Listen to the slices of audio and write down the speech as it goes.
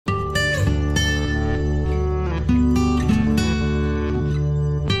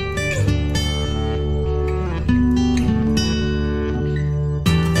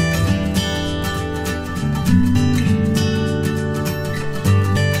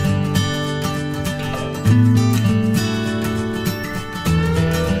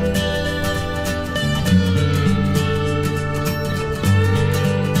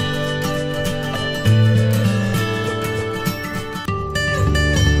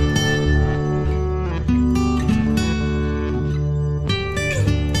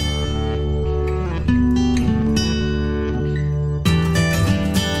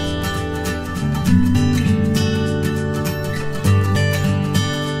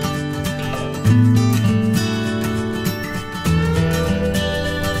Hello,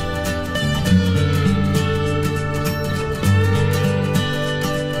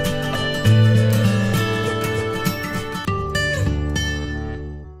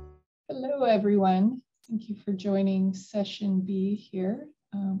 everyone. Thank you for joining session B here.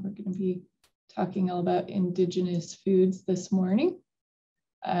 We're going to be talking all about Indigenous foods this morning.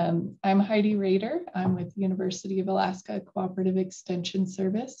 I'm Heidi Rader. I'm with the University of Alaska Cooperative Extension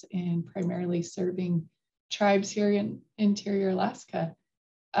Service and primarily serving tribes here in interior Alaska.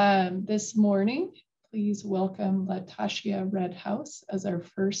 This morning, please welcome Latasha Redhouse as our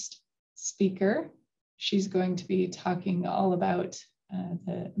first speaker. She's going to be talking all about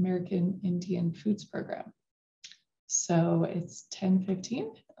the American Indian Foods Program. So it's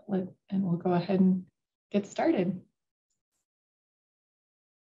 10:15, and we'll go ahead and get started.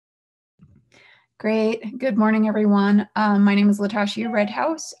 Great. Good morning, everyone. My name is Latasha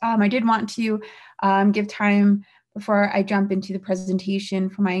Redhouse. I did want to give time before I jump into the presentation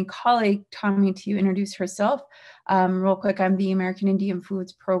for my colleague, Tommy, to introduce herself. Real quick, I'm the American Indian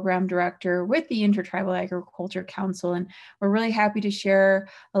Foods Program Director with the Intertribal Agriculture Council, and we're really happy to share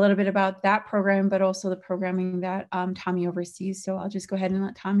a little bit about that program, but also the programming that Tommy oversees. So I'll just go ahead and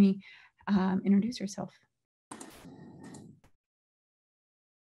let Tommy introduce herself.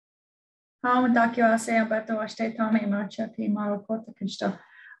 Hi, my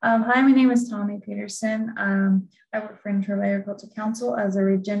name is Tommy Peterson. I work for Intertribal Agriculture Council as a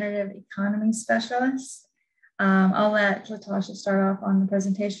regenerative economy specialist. I'll let Latasha start off on the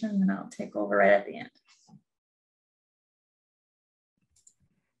presentation and then I'll take over right at the end.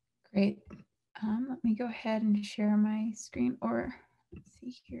 Great. Let me go ahead and share my screen, or let's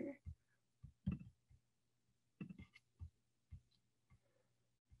see here.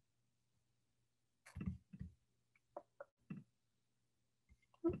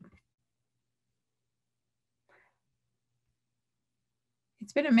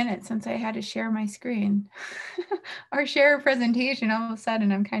 It's been a minute since I had to share my screen or share a presentation. All of a sudden,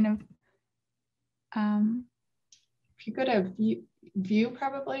 I'm kind of. If you go to view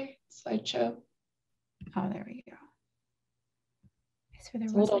probably, slideshow. Oh, there we go. So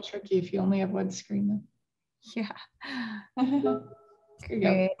it's a little tricky if you only have one screen then. Yeah. There you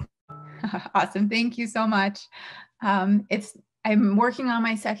Great. Go. Awesome. Thank you so much. I'm working on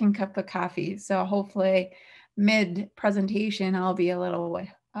my second cup of coffee, so hopefully mid-presentation, I'll be a little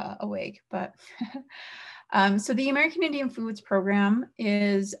awake, but so the American Indian Foods Program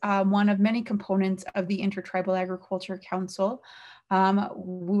is one of many components of the Intertribal Agriculture Council.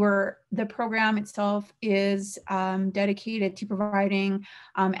 The program itself is dedicated to providing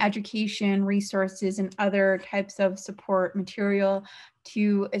education, resources, and other types of support material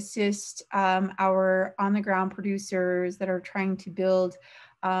to assist our on-the-ground producers that are trying to build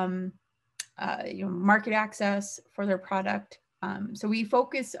market access for their product. So we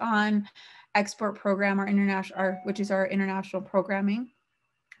focus on export program, which is our international programming.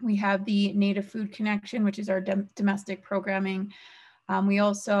 We have the Native Food Connection, which is our domestic programming. We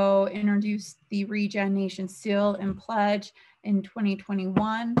also introduced the Regen Nation Seal and Pledge in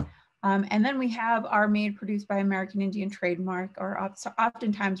 2021. And then we have our Made Produced by American Indian trademark, or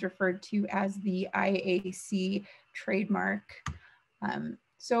oftentimes referred to as the IAC trademark.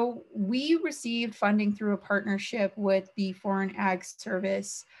 So we received funding through a partnership with the Foreign Ag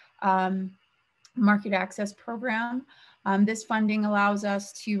Service Market Access Program. This funding allows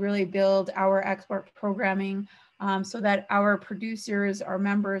us to really build our export programming so that our producers or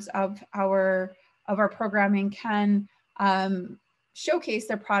members of our programming can showcase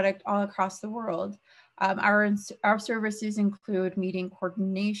their product all across the world. Our services include meeting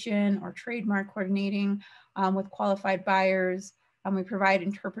coordination or trademark coordinating with qualified buyers. We provide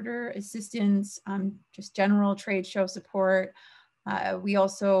interpreter assistance, just general trade show support. We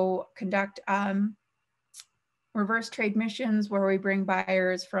also conduct reverse trade missions where we bring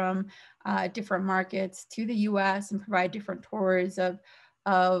buyers from different markets to the US and provide different tours of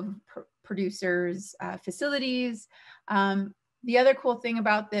producers' facilities. The other cool thing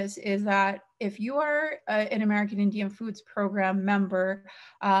about this is that if you are an American Indian Foods Program member,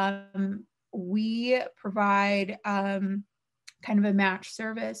 we provide kind of a match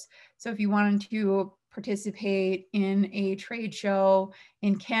service. So if you wanted to participate in a trade show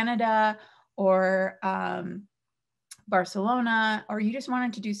in Canada or Barcelona, or you just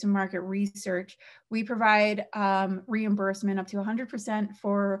wanted to do some market research, we provide reimbursement up to 100%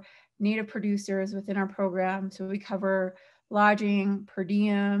 for Native producers within our program. So we cover lodging, per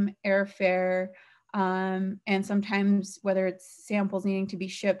diem, airfare, and sometimes whether it's samples needing to be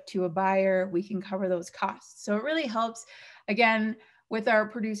shipped to a buyer, we can cover those costs. So it really helps, again, with our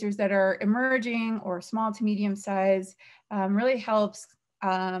producers that are emerging or small to medium size really helps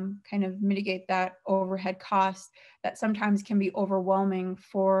kind of mitigate that overhead cost that sometimes can be overwhelming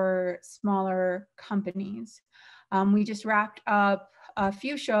for smaller companies. We just wrapped up a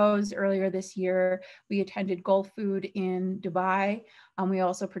few shows earlier this year. We attended Gulf Food in Dubai. We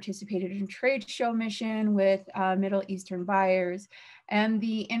also participated in a trade show mission with Middle Eastern buyers, and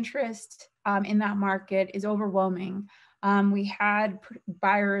the interest in that market is overwhelming. We had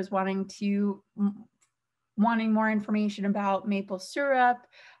buyers wanting more information about maple syrup,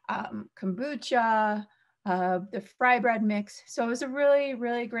 kombucha, the fry bread mix. So it was a really,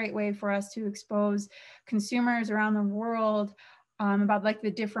 really great way for us to expose consumers around the world about like the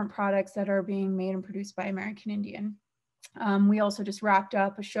different products that are being made and produced by American Indian. We also just wrapped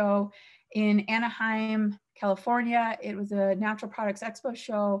up a show in Anaheim, California. It was a Natural Products Expo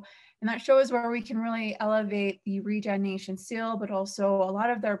show. And that show is where we can really elevate the Regen Nation seal, but also a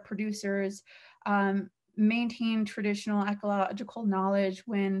lot of their producers maintain traditional ecological knowledge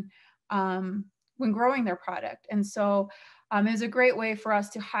when growing their product. And so it was a great way for us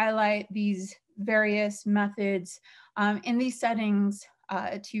to highlight these various methods in these settings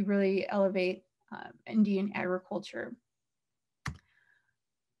to really elevate Indian agriculture.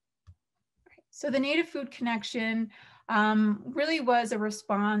 So the Native Food Connection really was a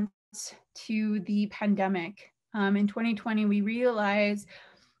response to the pandemic. In 2020, we realized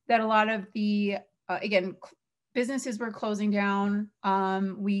that a lot of the, again, businesses were closing down.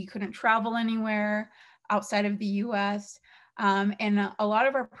 We couldn't travel anywhere outside of the US. And a lot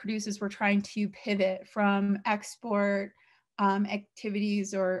of our producers were trying to pivot from export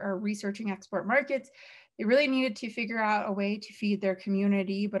activities or researching export markets. They really needed to figure out a way to feed their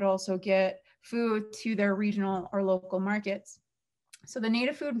community, but also get food to their regional or local markets. So the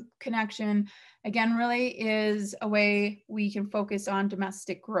Native Food Connection, again, really is a way we can focus on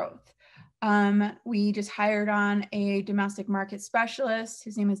domestic growth. We just hired on a domestic market specialist.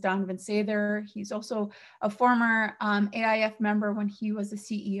 His name is Donovan Sather. He's also a former AIF member when he was the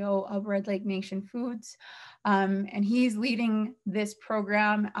CEO of Red Lake Nation Foods. And he's leading this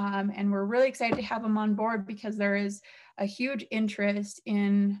program. And we're really excited to have him on board because there is a huge interest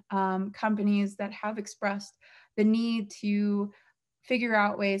in companies that have expressed the need to figure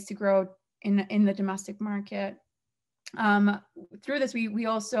out ways to grow in the domestic market. Through this, we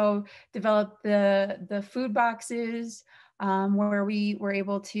also developed the food boxes where we were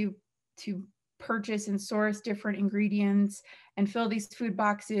able to purchase and source different ingredients and fill these food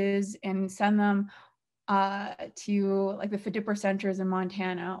boxes and send them to like the FDIPR centers in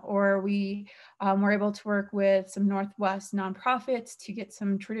Montana, or we were able to work with some Northwest nonprofits to get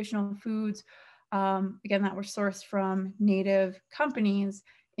some traditional foods, again, that were sourced from Native companies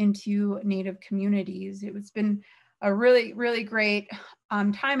into Native communities. It's been a really, really great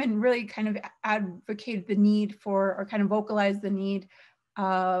time and really kind of advocated the need for, or kind of vocalized the need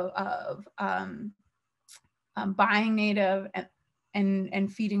of buying Native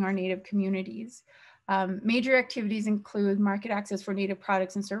and feeding our Native communities. Major activities include market access for Native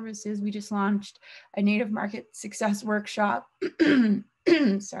products and services. We just launched a Native market success workshop,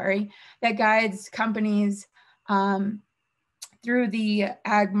 sorry, that guides companies through the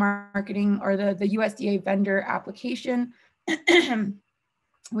ag marketing or the USDA vendor application.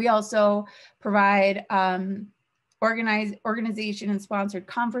 We also provide organization and sponsored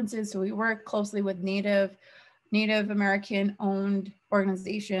conferences. So we work closely with Native American owned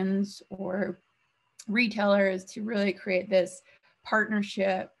organizations or retailers to really create this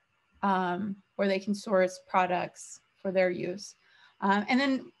partnership where they can source products for their use. And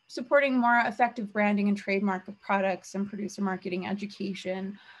then supporting more effective branding and trademark of products and producer marketing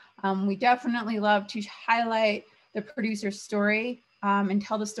education. We definitely love to highlight the producer's story and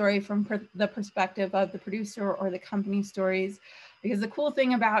tell the story from the perspective of the producer or the company stories. Because the cool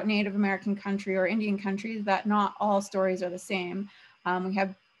thing about Native American country or Indian country is that not all stories are the same. We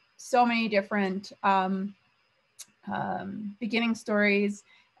have so many different beginning stories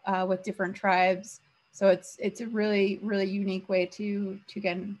with different tribes. So it's a really, really unique way to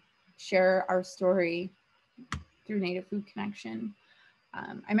again, share our story through Native Food Connection.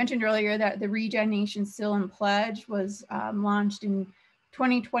 I mentioned earlier that the Regen Nation Seal and Pledge was launched in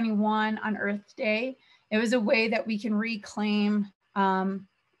 2021 on Earth Day. It was a way that we can reclaim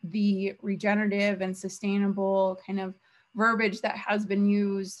the regenerative and sustainable kind of verbiage that has been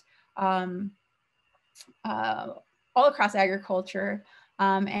used all across agriculture.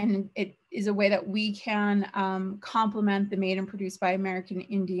 And it is a way that we can complement the Made and Produced by American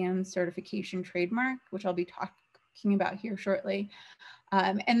Indian certification trademark, which I'll be talking about here shortly.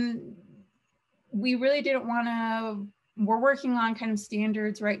 And we really didn't want to we're working on kind of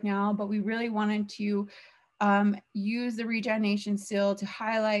standards right now, but we really wanted to use the regeneration seal to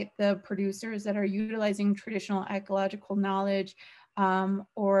highlight the producers that are utilizing traditional ecological knowledge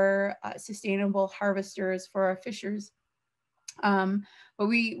or sustainable harvesters for our fishers. But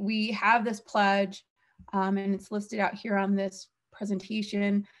we have this pledge, and it's listed out here on this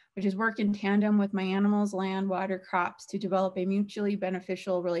presentation, which is work in tandem with my animals, land, water, crops to develop a mutually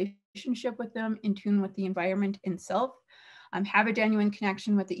beneficial relationship with them in tune with the environment itself. Have a genuine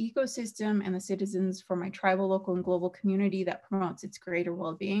connection with the ecosystem and the citizens for my tribal, local, and global community that promotes its greater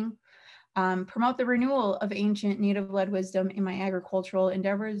well-being. Promote the renewal of ancient native-led wisdom in my agricultural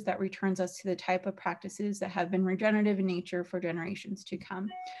endeavors that returns us to the type of practices that have been regenerative in nature for generations to come.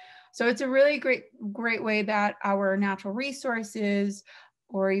 So it's a really great way that our natural resources,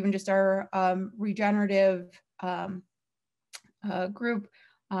 or even just our regenerative group,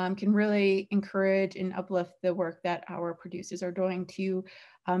 can really encourage and uplift the work that our producers are doing to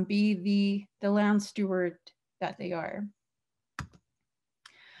be the land steward that they are.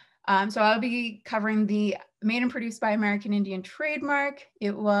 So I'll be covering the Made and Produced by American Indian trademark.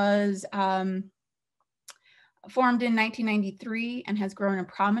 It was formed in 1993 and has grown in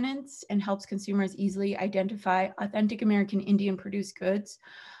prominence and helps consumers easily identify authentic American Indian produced goods.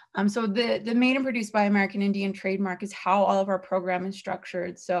 So the Made and Produced by American Indian trademark is how all of our program is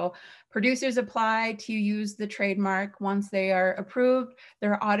structured. So producers apply to use the trademark. Once they are approved,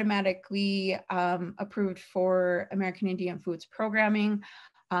 they're automatically approved for American Indian foods programming.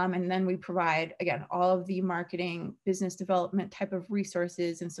 And then we provide, again, all of the marketing, business development type of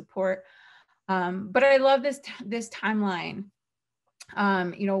resources and support. But I love this timeline.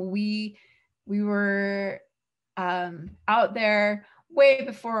 You know, we were out there way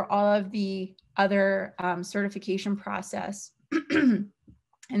before all of the other certification process.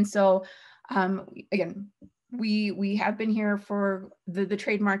 And so, again, we have been here for, the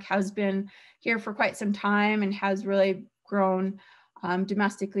trademark has been here for quite some time and has really grown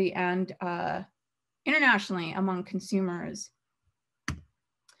domestically and internationally among consumers.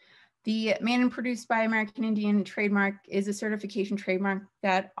 The Made and Produced by American Indian trademark is a certification trademark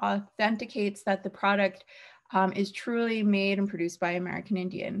that authenticates that the product is truly made and produced by American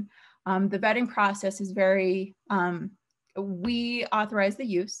Indian. The vetting process is very, we authorize the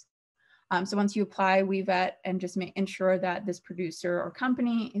use. So once you apply, we vet and just ensure that this producer or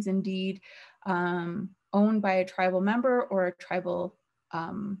company is indeed owned by a tribal member or a tribal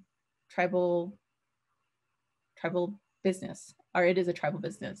business, or it is a tribal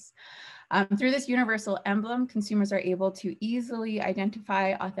business. Through this universal emblem, consumers are able to easily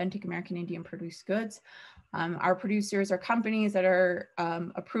identify authentic American Indian produced goods. Our producers or companies that are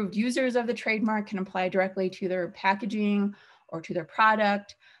approved users of the trademark can apply directly to their packaging or to their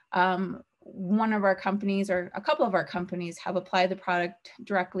product. One of our companies, or a couple of our companies, have applied the product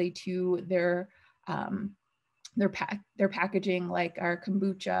directly to their packaging, like our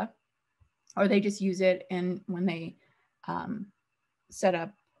kombucha, or they just use it when they set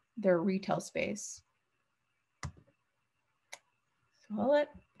up their retail space. So I'll let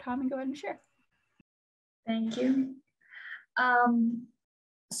Tommy go ahead and share. Thank you.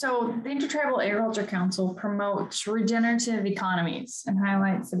 So the Intertribal Agriculture Council promotes regenerative economies and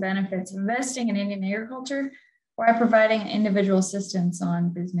highlights the benefits of investing in Indian agriculture while providing individual assistance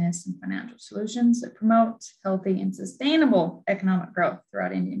on business and financial solutions that promote healthy and sustainable economic growth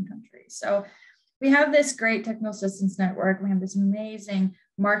throughout Indian country. So we have this great technical assistance network. We have this amazing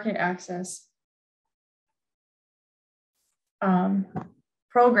market access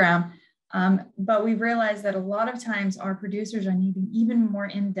program. But we've realized that a lot of times our producers are needing even more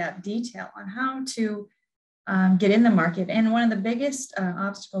in-depth detail on how to get in the market. And one of the biggest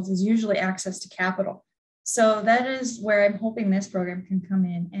obstacles is usually access to capital. So that is where I'm hoping this program can come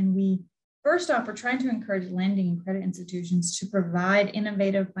in. And we, first off, we're trying to encourage lending and credit institutions to provide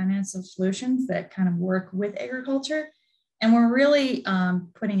innovative financial solutions that kind of work with agriculture. And we're really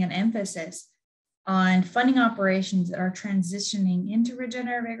putting an emphasis on funding operations that are transitioning into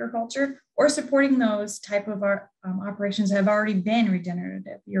regenerative agriculture or supporting those type of operations that have already been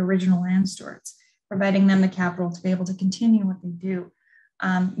regenerative, the original land stewards, providing them the capital to be able to continue what they do.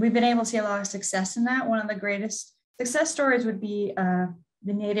 We've been able to see a lot of success in that. One of the greatest success stories would be the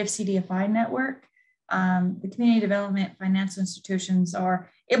Native CDFI network. The community development financial institutions are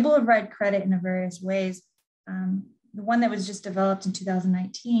able to provide credit in various ways. The one that was just developed in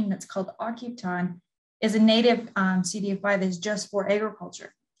 2019 that's called Occupan is a native CDFI that's just for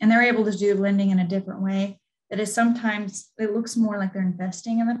agriculture. And they're able to do lending in a different way that is sometimes, it looks more like they're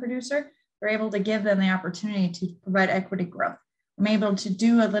investing in the producer. They're able to give them the opportunity to provide equity growth I'm able to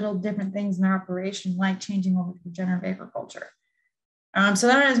do a little different things in our operation, like changing over to regenerative agriculture. So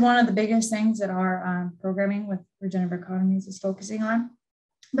that is one of the biggest things that our programming with regenerative economies is focusing on.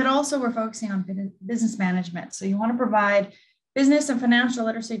 But also we're focusing on business management. So you want to provide business and financial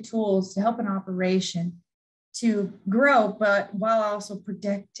literacy tools to help an operation to grow, but while also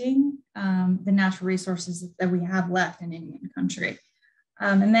protecting the natural resources that we have left in Indian country.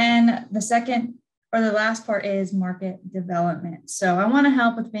 And then the second or the last part is market development. So I want to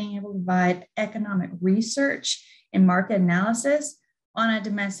help with being able to provide economic research and market analysis on a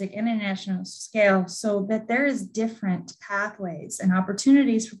domestic and international scale so that there is different pathways and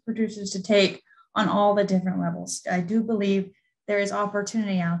opportunities for producers to take on all the different levels. I do believe there is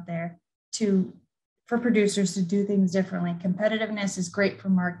opportunity out there for producers to do things differently. Competitiveness is great for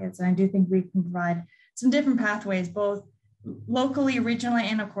markets, and I do think we can provide some different pathways, both locally, regionally,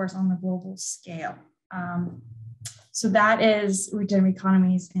 and of course on the global scale. So that is regenerative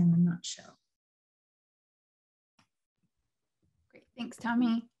economies in a nutshell. Great, thanks,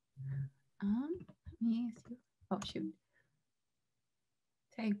 Tommy. Oh shoot,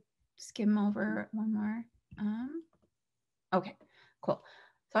 did I skim over one more? Okay, cool.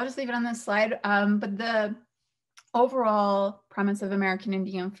 So I'll just leave it on this slide. But the overall premise of American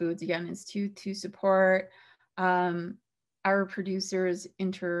Indian Foods, again, is to support our producers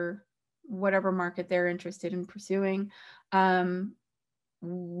enter whatever market they're interested in pursuing.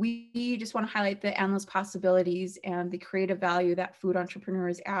 We just want to highlight the endless possibilities and the creative value that food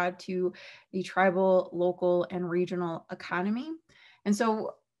entrepreneurs add to the tribal, local, and regional economy. And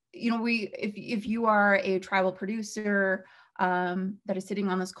so, you know, if you are a tribal producer that is sitting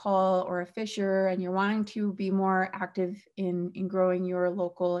on this call, or a fisher, and you're wanting to be more active in growing your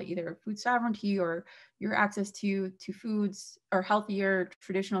local either food sovereignty or your access to foods or healthier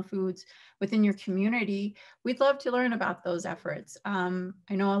traditional foods within your community, we'd love to learn about those efforts. I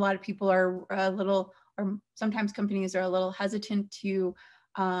know a lot of people are or sometimes companies are a little hesitant to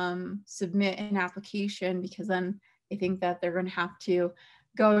submit an application because then they think that they're going to have to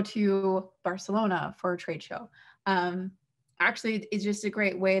go to Barcelona for a trade show. Actually, it's just a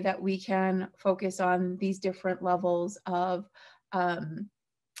great way that we can focus on these different levels of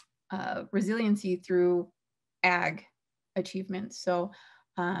resiliency through ag achievements. So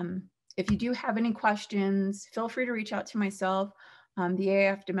if you do have any questions, feel free to reach out to myself, the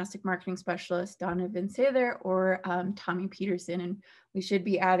AF Domestic Marketing Specialist, Donovan Sather, or Tommy Peterson. And we should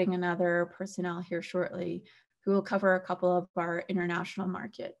be adding another personnel here shortly who will cover a couple of our international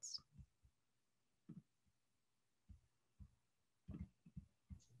markets.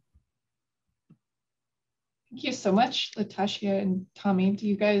 Thank you so much, Latasha and Tommy. Do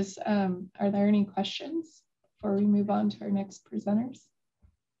you guys, are there any questions before we move on to our next presenters?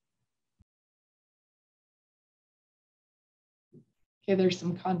 Okay, there's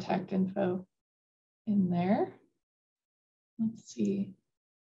some contact info in there. Let's see.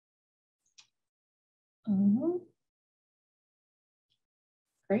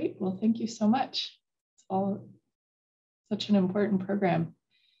 Great, well, thank you so much. It's all such an important program.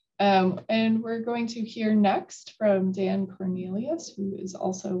 And we're going to hear next from Dan Cornelius, who is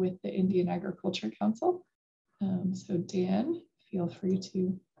also with the Indian Agriculture Council. So Dan, feel free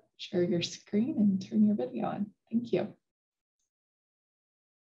to share your screen and turn your video on. Thank you.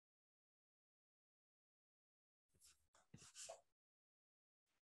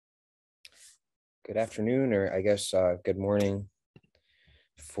 Good afternoon, or I guess good morning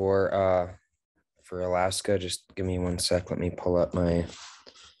for Alaska. Just give me 1 sec. Let me pull up my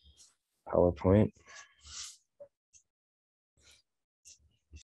PowerPoint.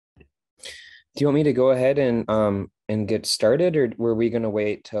 Do you want me to go ahead and get started, or were we going to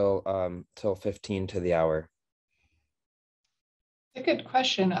wait till 15 to the hour? A good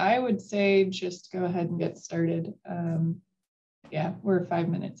question. I would say just go ahead and get started. Yeah, we're 5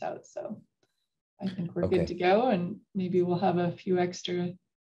 minutes out, so I think we're good to go, and maybe we'll have a few extra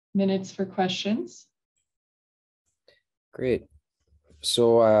minutes for questions. Great.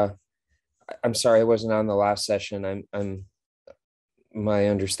 So I'm sorry I wasn't on the last session. My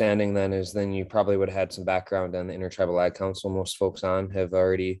understanding then is you probably would have had some background on the Intertribal Ag Council. Most folks on have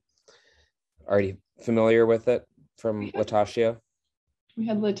already familiar with it from Latasha. We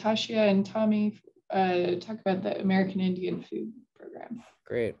had Latasha and Tommy talk about the American Indian Food Program.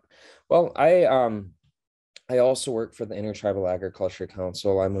 Great. Well, I also work for the Intertribal Agriculture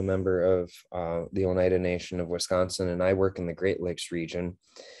Council. I'm a member of the Oneida Nation of Wisconsin, and I work in the Great Lakes region.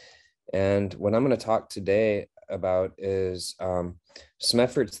 And what I'm going to talk today about is some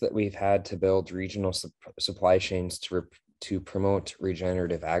efforts that we've had to build regional supply chains to promote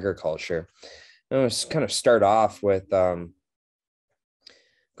regenerative agriculture. I'm going to kind of start off with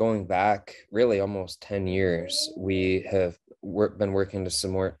going back really almost 10 years, we have been working to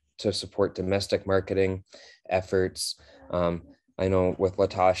support domestic marketing efforts. I know with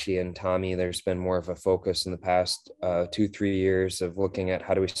Latashi and Tommy, there's been more of a focus in the past 2-3 years of looking at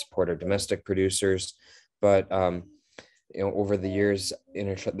how do we support our domestic producers. But over the years,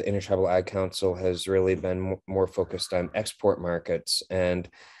 the Intertribal Ag Council has really been more focused on export markets, and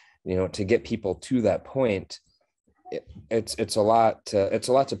to get people to that point, it's a lot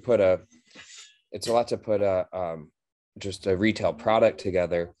to put just a retail product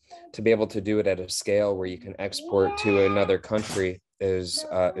together. To be able to do it at a scale where you can export to another country is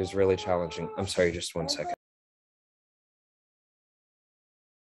really challenging. I'm sorry, just one second.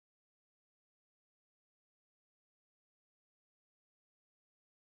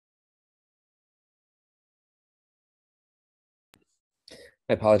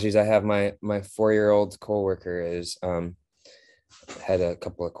 My apologies. I have my 4-year-old coworker is had a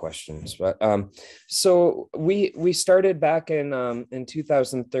couple of questions, but so we started back in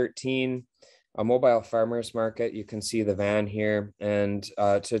 2013, a mobile farmers market. You can see the van here, and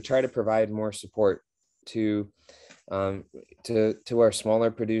to try to provide more support to our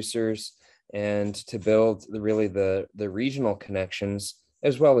smaller producers, and to build the regional connections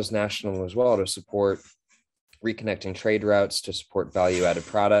as well as national as well, to support reconnecting trade routes, to support value-added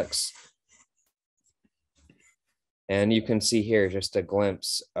products. And you can see here just a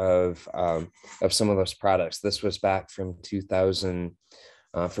glimpse of some of those products. This was back from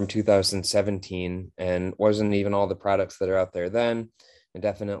 2017, and wasn't even all the products that are out there then. And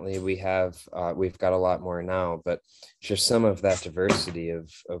definitely we've got a lot more now, but just some of that diversity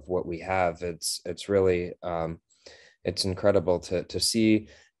of what we have. It's really it's incredible to see,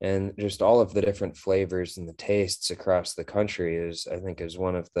 and just all of the different flavors and the tastes across the country is, I think, is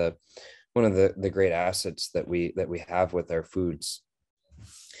one of the great assets that we have with our foods.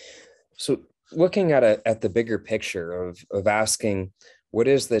 So looking at the bigger picture of asking, what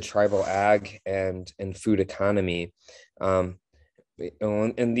is the tribal ag and food economy? And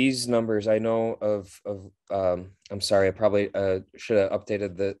these numbers, I know I'm sorry, I probably should have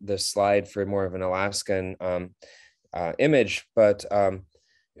updated the slide for more of an Alaskan image, but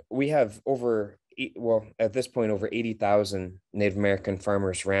we have at this point, over 80,000 Native American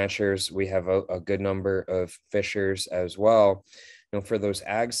farmers, ranchers. We have a good number of fishers as well. For those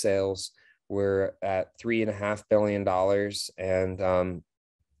ag sales, we're at $3.5 billion. And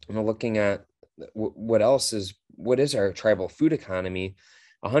looking at what is our tribal food economy,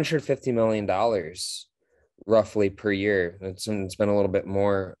 $150 million roughly per year. It's been a little bit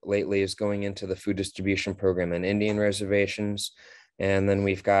more lately, is going into the food distribution program and Indian reservations. And then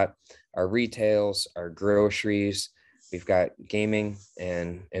we've got our retails, our groceries, we've got gaming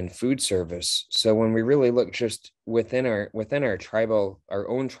and food service. So when we really look just within our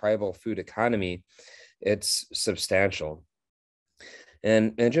own tribal food economy, it's substantial.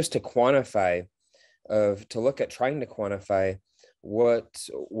 And just to quantify, trying to quantify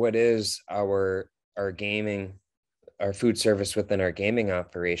what is our gaming, our food service within our gaming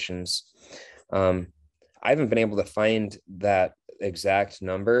operations. I haven't been able to find that exact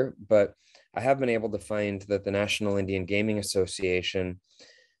number, but I have been able to find that the National Indian Gaming Association,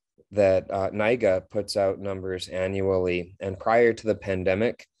 that NIGA puts out numbers annually, and prior to the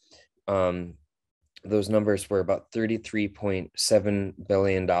pandemic, those numbers were about $33.7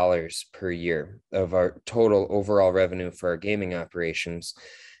 billion per year of our total overall revenue for our gaming operations.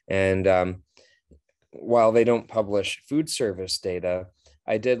 And while they don't publish food service data,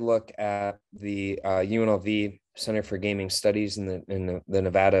 I did look at the UNLV Center for Gaming Studies in the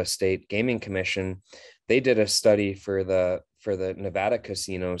Nevada State Gaming Commission. They did a study for the Nevada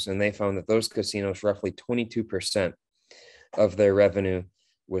casinos, and they found that those casinos, roughly 22% of their revenue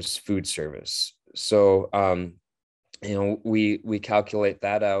was food service. So we calculate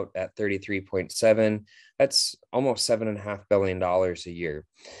that out at 33.7. That's almost $7.5 billion a year.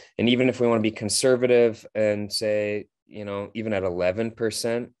 And even if we want to be conservative and say, even at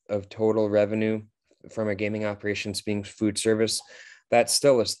 11% of total revenue from our gaming operations being food service, that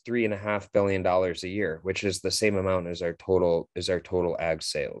still is $3.5 billion a year, which is the same amount as our total ag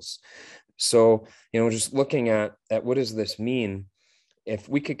sales. So, just looking at what does this mean? If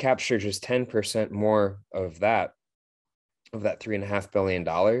we could capture just 10% more of that $3.5 billion,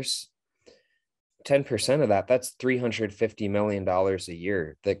 10% of that's $350 million a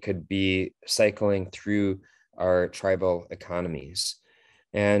year that could be cycling through our tribal economies.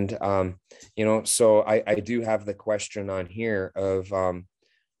 And, so I do have the question on here of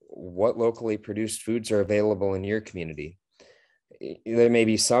what locally produced foods are available in your community. There may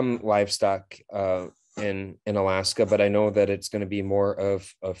be some livestock in Alaska, but I know that it's going to be more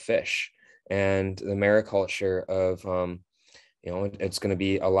of fish and the mariculture of, it's going to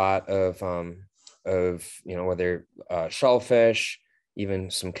be a lot of whether shellfish, even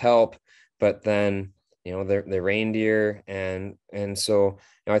some kelp, but then, the reindeer. And so,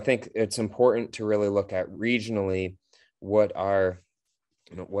 I think it's important to really look at regionally what are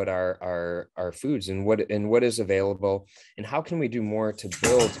our foods and what is available, and how can we do more to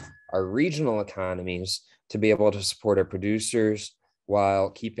build our regional economies to be able to support our producers while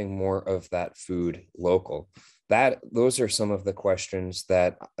keeping more of that food local. Those are some of the questions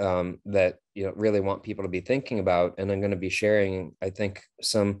that really want people to be thinking about. And I'm going to be sharing, I think,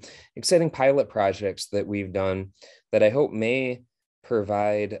 some exciting pilot projects that we've done that I hope may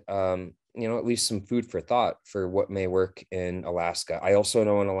provide at least some food for thought for what may work in Alaska. I also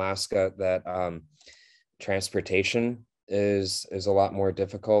know in Alaska that transportation is a lot more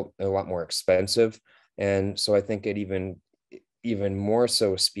difficult, a lot more expensive. And so I think it even more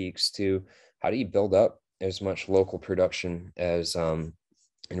so speaks to how do you build up as much local production as and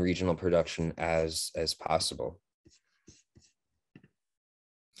regional production as possible.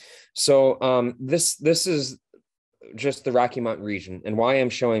 So this is just the Rocky Mountain region, and why I'm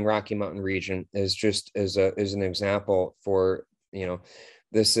showing Rocky Mountain region is just as an example for,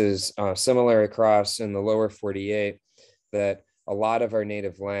 this is similar across in the lower 48, that a lot of our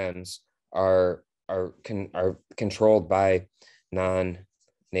native lands are controlled by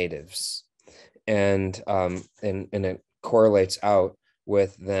non-natives, and it correlates out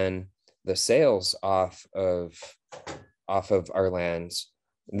with then the sales off of our lands.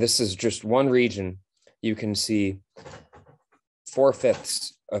 This is just one region. You can see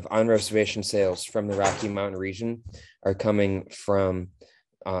 4/5 of on-reservation sales from the Rocky Mountain region are coming from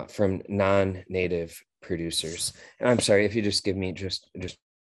non-native producers. And I'm sorry if you just give me just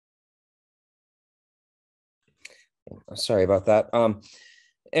sorry about that.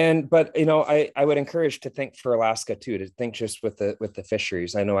 But I would encourage to think for Alaska too, to think just with the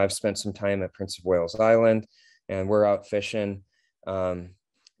fisheries. I know I've spent some time at Prince of Wales Island, and we're out fishing,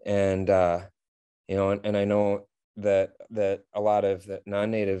 and I know that a lot of the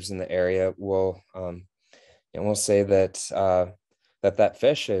non-natives in the area will say that that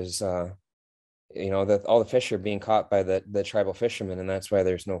fish is that all the fish are being caught by the tribal fishermen, and that's why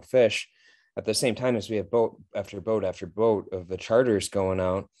there's no fish. At the same time as we have boat after boat after boat of the charters going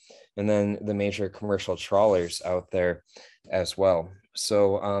out, and then the major commercial trawlers out there as well.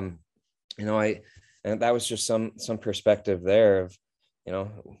 So and that was just some perspective there of,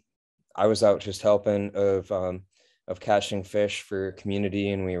 I was out just helping of catching fish for community,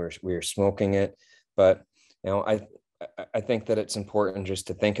 and we were smoking it. But I think that it's important just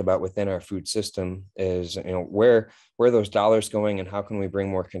to think about within our food system is, where are those dollars going, and how can we bring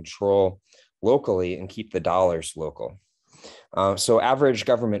more control locally and keep the dollars local. So average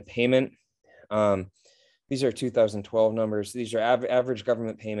government payment, these are 2012 numbers. These are average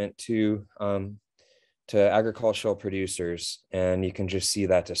government payment to agricultural producers, and you can just see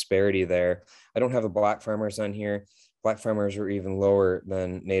that disparity there. I don't have the Black farmers on here. Black farmers were even lower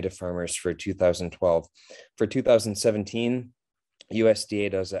than native farmers for 2012. For 2017,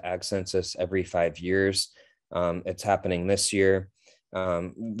 USDA does an ag census every 5 years. It's happening this year.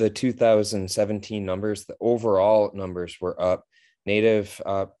 The 2017 numbers, the overall numbers were up. Native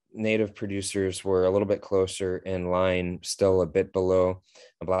producers were a little bit closer in line, still a bit below.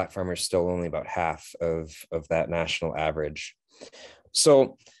 Black farmers still only about half of that national average.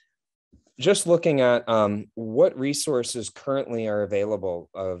 So just looking at what resources currently are available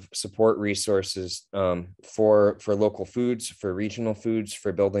of support resources for local foods, for regional foods,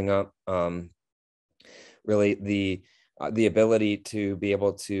 for building up really the ability to be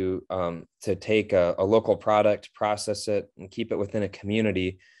able to take a local product, process it, and keep it within a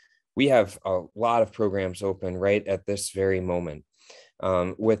community. We have a lot of programs open right at this very moment.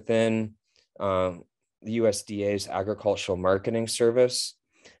 Within the USDA's Agricultural Marketing Service,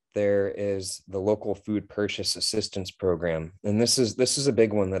 there is the Local Food Purchase Assistance Program. And this is a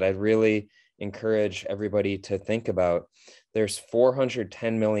big one that I'd really encourage everybody to think about. There's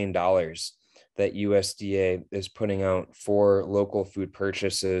 $410 million that USDA is putting out for local food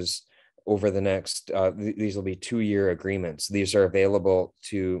purchases over the next, these will be 2-year agreements. These are available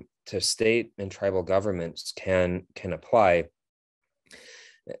to state and tribal governments can apply.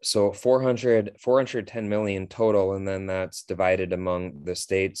 So 410 million total, and then that's divided among the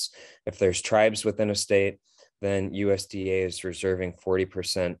states. If there's tribes within a state, then USDA is reserving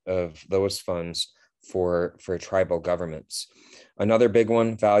 40% of those funds for tribal governments. Another big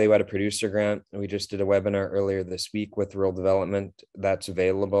one, value-added producer grant. We just did a webinar earlier this week with rural development that's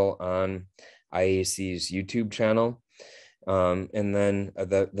available on IAC's YouTube channel. And then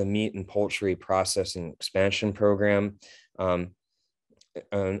the meat and poultry processing expansion program. And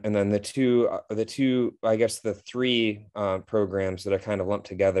then the three programs that are kind of lumped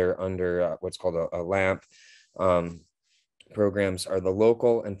together under what's called a LAMP programs are the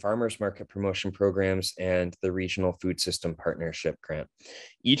local and farmers market promotion programs and the regional food system partnership grant.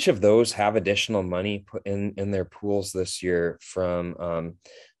 Each of those have additional money put in their pools this year from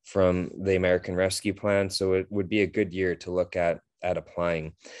the American Rescue Plan. So it would be a good year to look at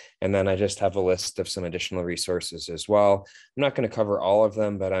applying. And then I just have a list of some additional resources as well. I'm not going to cover all of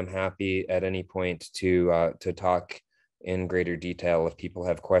them, but I'm happy at any point to talk in greater detail if people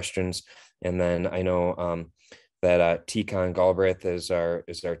have questions. And then I know that Tikan Galbraith is our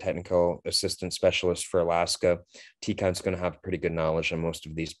technical assistant specialist for Alaska. Tikan's going to have pretty good knowledge on most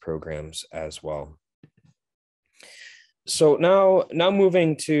of these programs as well. So now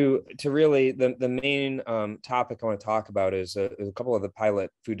moving to really the main topic I want to talk about is a couple of the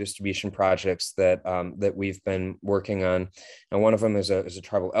pilot food distribution projects that we've been working on, and one of them is a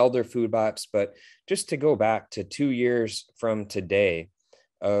tribal elder food box. But just to go back to 2 years from today,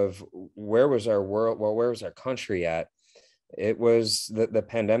 of where was our world? Well, where was our country at? It was the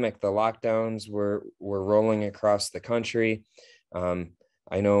pandemic. The lockdowns were rolling across the country. I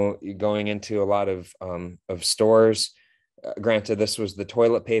know going into a lot of stores. Granted, this was the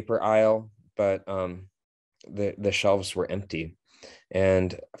toilet paper aisle, but the shelves were empty.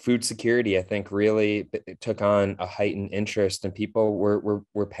 And food security, I think, really took on a heightened interest, and people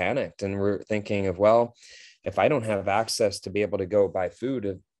were panicked and were thinking of, well, if I don't have access to be able to go buy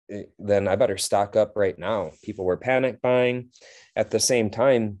food, then I better stock up right now. People were panic buying at the same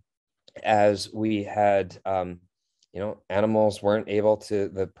time as we had, animals weren't able to,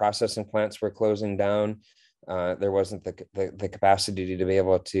 the processing plants were closing down. There wasn't the capacity to be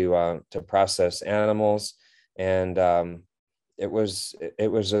able to process animals, and it was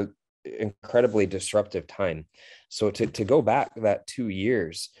a incredibly disruptive time. So to go back that 2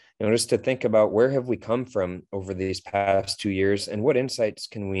 years, just to think about where have we come from over these past 2 years, and what insights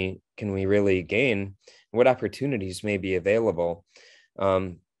can we really gain, what opportunities may be available.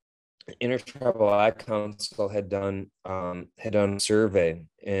 Intertribal Ag Council had done a survey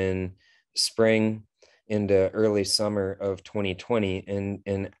in spring into early summer of 2020,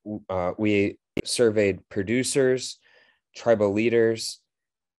 and we surveyed producers, tribal leaders,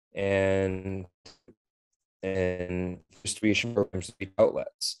 and distribution programs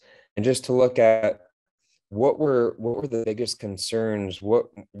outlets, and just to look at what were the biggest concerns, what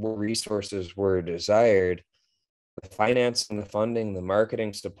resources were desired. The finance and the funding, the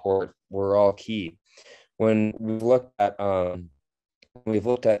marketing support were all key. When we've looked at the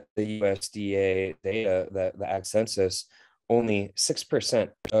USDA data, the Ag Census, only 6%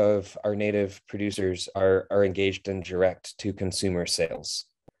 of our native producers are engaged in direct to consumer sales.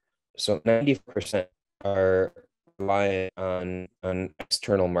 So 90% are reliant on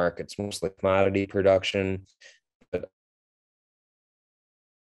external markets, mostly commodity production.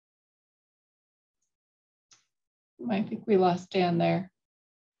 I think we lost Dan there.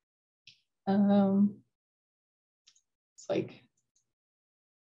 It's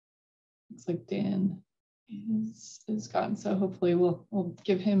like Dan is gone. So hopefully we'll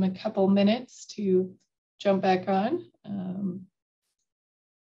give him a couple minutes to jump back on.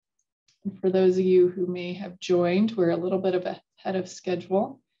 And for those of you who may have joined, we're a little bit ahead of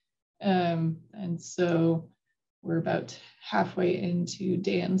schedule. And so we're about halfway into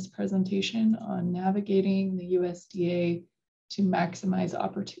Dan's presentation on navigating the USDA to maximize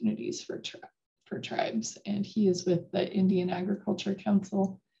opportunities for tribes. And he is with the Indian Agriculture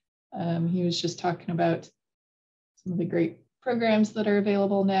Council. He was just talking about some of the great programs that are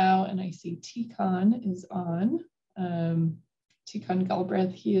available now. And I see Tikan is on. Tikan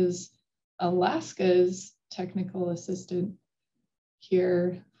Galbraith, he is Alaska's technical assistant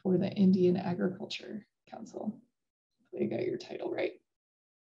here for the Indian Agriculture Council. Hopefully I got your title right.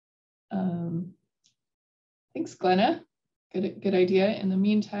 Thanks, Glenna. Good idea. In the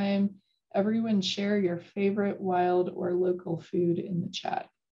meantime, everyone share your favorite wild or local food in the chat.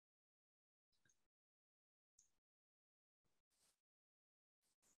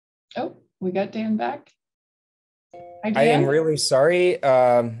 Oh, we got Dan back. Hi, Dan. I am really sorry.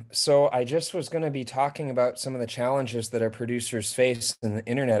 So I just was going to be talking about some of the challenges that our producers face, and the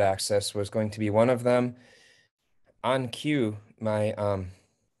internet access was going to be one of them. On cue, my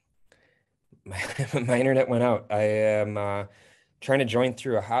internet went out. I am trying to join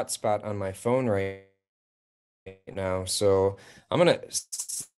through a hotspot on my phone right now. So I'm gonna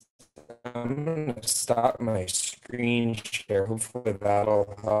stop my screen. screen share. Hopefully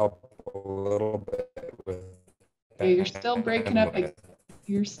that'll help a little bit with Yeah, you're still breaking up. bandwidth.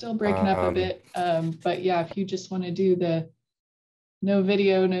 You're still breaking up a bit. But yeah, if you just want to do the no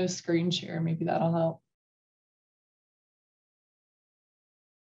video, no screen share, maybe that'll help.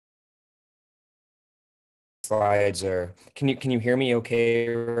 Slides are, can you hear me okay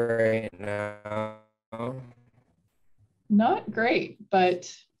right now? Not great,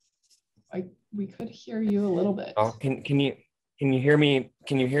 but we could hear you a little bit. Oh, can you hear me?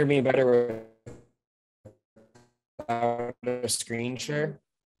 Can you hear me better without a screen share?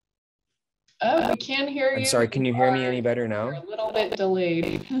 Oh, we can hear you. I'm sorry, can you hear me any better now? You're a little bit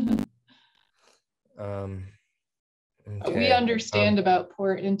delayed. Okay. We understand about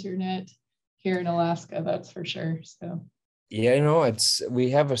poor internet here in Alaska, that's for sure. So yeah, you know, we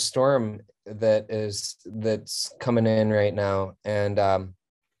have a storm that's coming in right now, and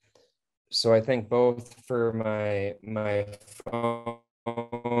so I think both for my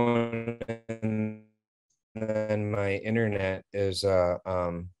phone and my internet is I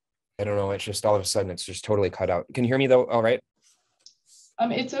don't know, it's just all of a sudden it's just totally cut out. Can you hear me though? All right.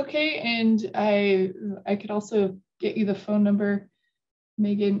 it's okay, and I could also get you the phone number,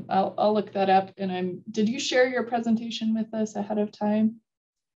 Megan. I'll look that up. And did you share your presentation with us ahead of time?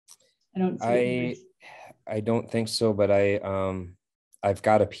 I don't see I don't think so, but I've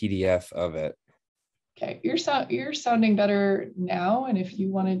got a PDF of it. Okay, you're sounding better now, and if you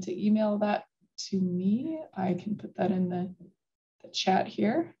wanted to email that to me, I can put that in the chat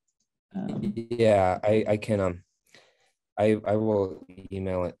here. Yeah, I can I will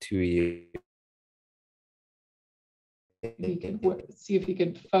email it to you. You could see if you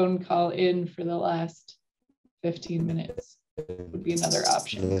could phone call in for the last 15 minutes. Would be another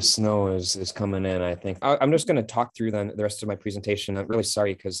option. The snow is coming in, I think. I'm just going to talk through then the rest of my presentation. I'm really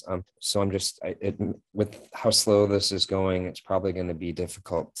sorry because so I'm just with how slow this is going, it's probably going to be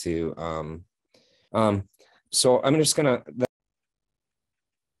difficult to so I'm just going to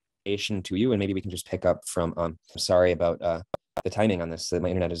to you, and maybe we can just pick up from sorry about the timing on this. That my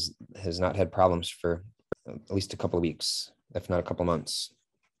internet has not had problems for at least a couple of weeks, if not a couple months.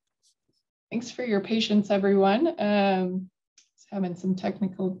 Thanks for your patience, everyone. Having some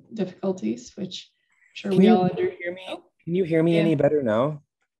technical difficulties, which I'm sure we all understand. Can you hear me any better now?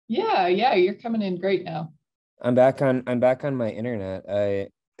 Yeah, you're coming in great now. I'm back on my internet.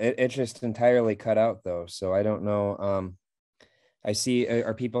 It just entirely cut out though, so I don't know. I see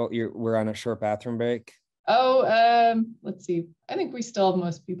we're on a short bathroom break. Oh, let's see. I think we still have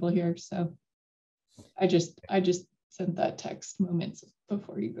most people here, so I just sent that text moments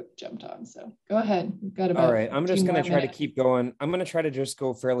before you jumped on. So go ahead. We've got about. All right. I'm just going to try to keep going. I'm going to try to just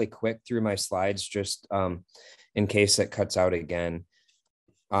go fairly quick through my slides, just in case it cuts out again.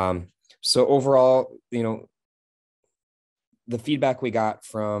 So overall, you know, the feedback we got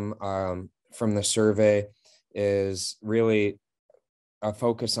from the survey is really a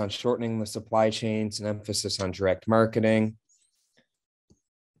focus on shortening the supply chains and emphasis on direct marketing.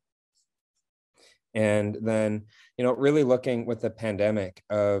 And then, you know, really looking with the pandemic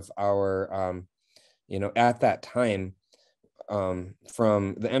of our, you know, at that time,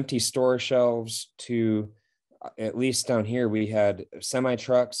 from the empty store shelves to at least down here, we had semi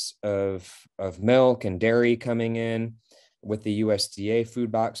trucks of milk and dairy coming in with the USDA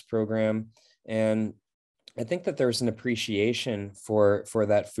food box program. And I think that there's an appreciation for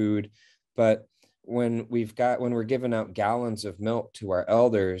that food, but when we're giving out gallons of milk to our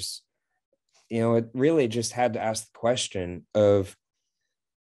elders, you know, it really just had to ask the question of,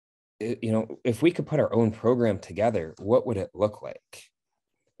 you know, if we could put our own program together, what would it look like?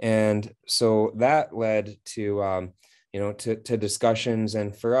 And so that led to, you know, to discussions.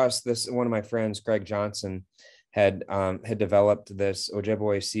 And for us, one of my friends, Greg Johnson, had developed this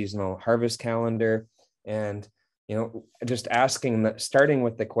Ojibwe seasonal harvest calendar. And, you know, just starting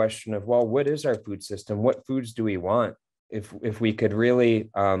with the question of, well, what is our food system? What foods do we want? If we could really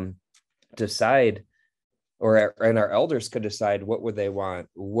decide, and our elders could decide what would they want,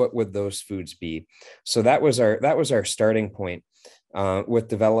 what would those foods be? So that was our starting point with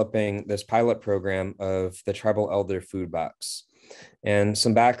developing this pilot program of the Tribal Elder Food Box. And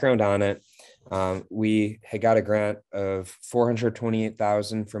some background on it, we had got a grant of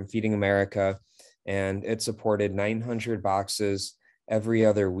 $428,000 from Feeding America, and it supported 900 boxes every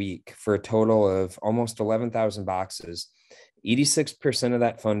other week for a total of almost 11,000 boxes. 86% of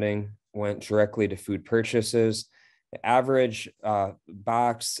that funding went directly to food purchases. The average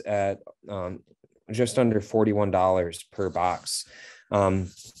box at just under $41 per box.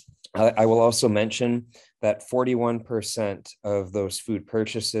 I will also mention that 41% of those food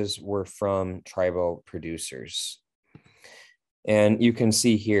purchases were from tribal producers. And you can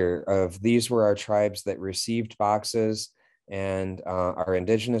see here these were our tribes that received boxes, and our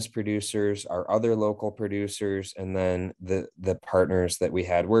indigenous producers, our other local producers, and then the partners that we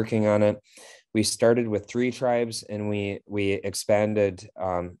had working on it. We started with 3 tribes, and we expanded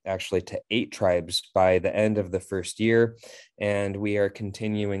actually to 8 tribes by the end of the first year, and we are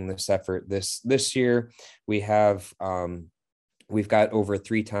continuing this effort this year. We have we've got over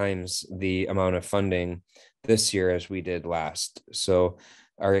 3 times the amount of funding this year as we did last. So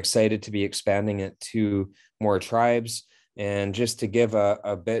are excited to be expanding it to more tribes. And just to give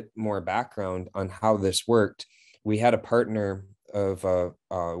a bit more background on how this worked, we had a partner of a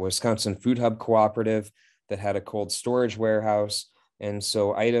Wisconsin Food Hub Cooperative that had a cold storage warehouse. And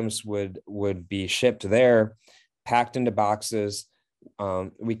so items would be shipped there, packed into boxes.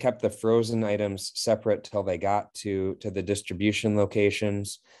 We kept the frozen items separate till they got to the distribution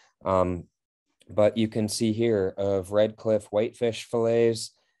locations. But you can see here of Red Cliff whitefish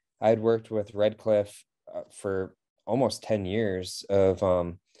fillets. I'd worked with Red Cliff for almost 10 years of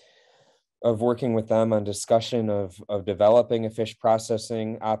working with them on discussion of developing a fish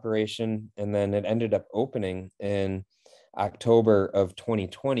processing operation. And then it ended up opening in October of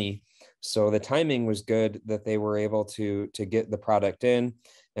 2020. So the timing was good that they were able to get the product in,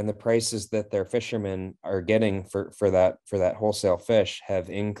 and the prices that their fishermen are getting for that wholesale fish have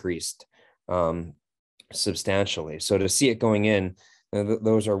increased substantially. So to see it going in,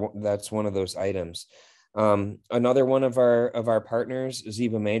 that's one of those items. Another one of our partners,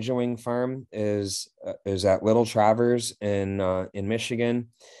 Ziba Majowing Farm, is at Little Travers in Michigan,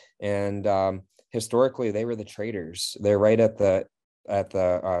 and historically they were the traders. They're right at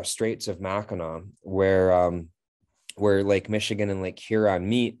the Straits of Mackinac, where Lake Michigan and Lake Huron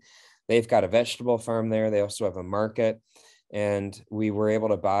meet. They've got a vegetable farm there. They also have a market, and we were able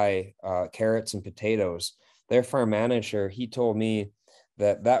to buy carrots and potatoes. Their farm manager, he told me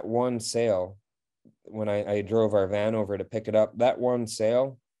that one sale, when I drove our van over to pick it up, that one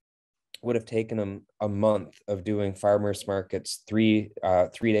sale would have taken them a month of doing farmers markets 3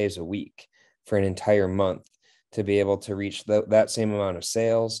 days a week for an entire month to be able to reach that same amount of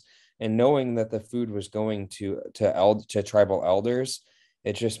sales. And knowing that the food was going to tribal elders,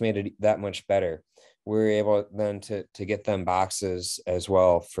 it just made it that much better. We were able then to get them boxes as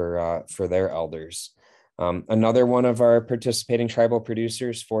well for their elders. Another one of our participating tribal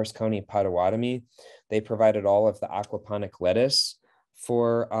producers, Forest County Potawatomi, they provided all of the aquaponic lettuce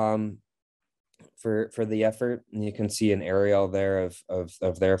for the effort. And you can see an aerial there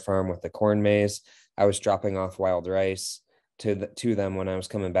of their farm with the corn maze. I was dropping off wild rice to them when I was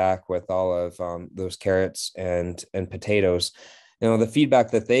coming back with all of those carrots and potatoes. You know, the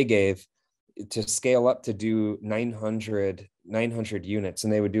feedback that they gave to scale up to do 900 units,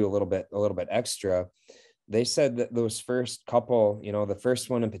 and they would do a little bit extra. They said that those first couple, the first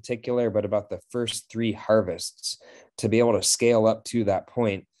one in particular, but about the first 3 harvests, to be able to scale up to that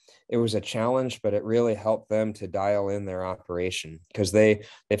point, it was a challenge, but it really helped them to dial in their operation, because they've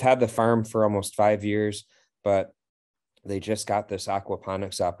had the farm for almost 5 years, but they just got this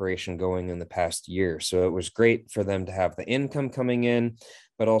aquaponics operation going in the past year. So it was great for them to have the income coming in,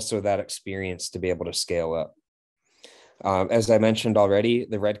 but also that experience to be able to scale up. As I mentioned already,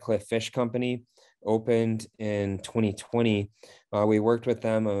 the Red Cliff Fish Company opened in 2020. We worked with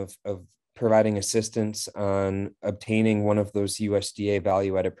them of providing assistance on obtaining one of those USDA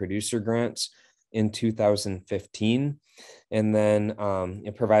value-added producer grants in 2015, and then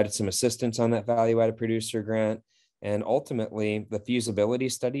it provided some assistance on that value-added producer grant. And ultimately, the feasibility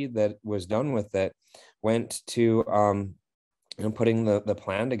study that was done with it went to putting the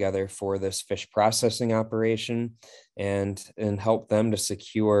plan together for this fish processing operation, and help them to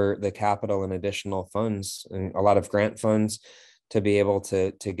secure the capital and additional funds, and a lot of grant funds, to be able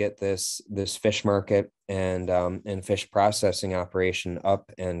to get this fish market and fish processing operation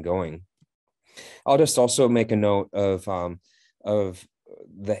up and going. I'll just also make a note of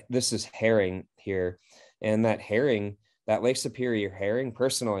this is herring here, and that herring, that Lake Superior herring,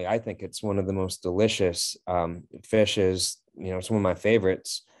 personally, I think it's one of the most delicious fishes. It's one of my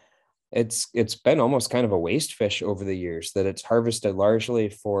favorites. It's been almost kind of a waste fish over the years, that it's harvested largely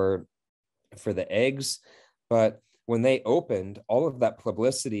for the eggs. But when they opened, all of that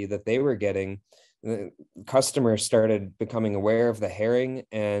publicity that they were getting, the customers started becoming aware of the herring,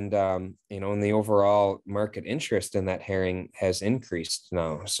 and and the overall market interest in that herring has increased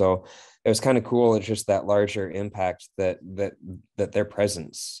now. So it was kind of cool. It's just that larger impact that their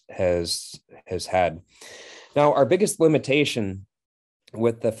presence has had. Now, our biggest limitation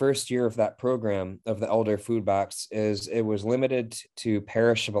with the first year of that program of the Elder Food Box is it was limited to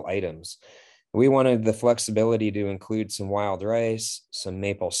perishable items. We wanted the flexibility to include some wild rice, some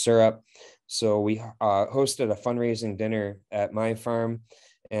maple syrup. So we hosted a fundraising dinner at my farm,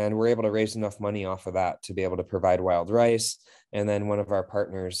 and we're able to raise enough money off of that to be able to provide wild rice. And then one of our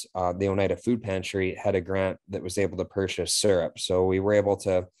partners, the Oneida Food Pantry, had a grant that was able to purchase syrup. So we were able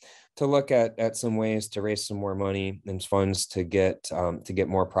to look at some ways to raise some more money and funds to get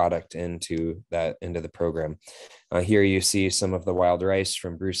more product into the program. Here you see some of the wild rice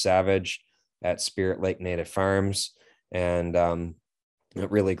from Bruce Savage at Spirit Lake Native Farms, and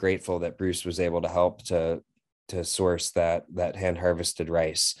really grateful that Bruce was able to help to source that hand harvested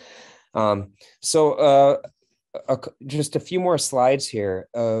rice. Just a few more slides here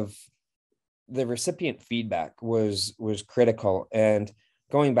of the recipient feedback was critical, and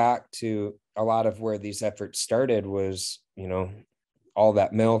going back to a lot of where these efforts started was, all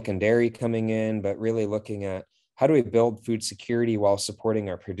that milk and dairy coming in, but really looking at how do we build food security while supporting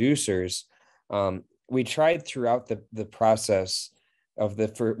our producers. We tried throughout the process of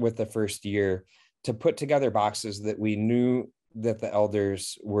with the first year to put together boxes that we knew that the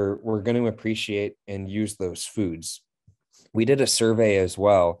elders were going to appreciate and use those foods. We did a survey as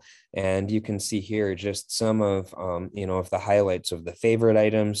well, and you can see here just some of of the highlights of the favorite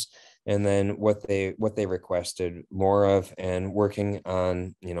items, and then what they requested more of, and working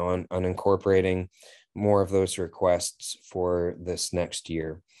on on incorporating more of those requests for this next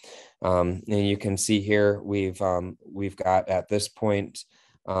year. And you can see here we've got at this point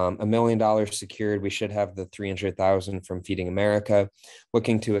 $1 million secured. We should have the 300,000 from Feeding America.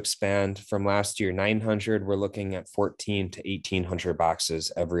 Looking to expand from last year 900. We're looking at 14 to 1,800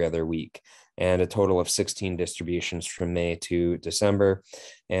 boxes every other week, and a total of 16 distributions from May to December,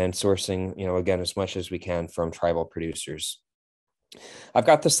 and sourcing again as much as we can from tribal producers. I've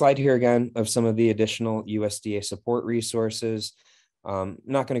got the slide here again of some of the additional USDA support resources.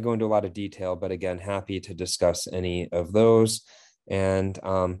 Not going to go into a lot of detail, but again, happy to discuss any of those. And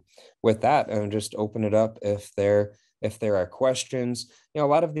with that, I'll just open it up if there are questions. A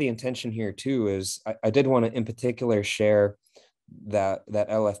lot of the intention here too is I did want to in particular share that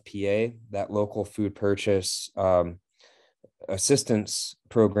LFPA, that local food purchase assistance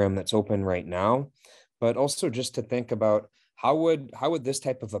program that's open right now, but also just to think about how would this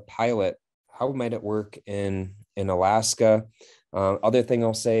type of a pilot, how might it work in Alaska? Other thing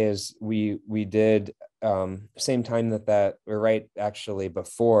I'll say is we did same time that we're right actually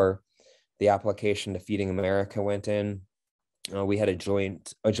before the application to Feeding America went in, we had a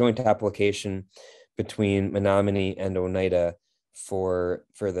joint application between Menominee and Oneida for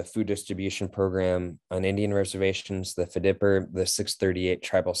the food distribution program on Indian reservations, the FDIPR, the 638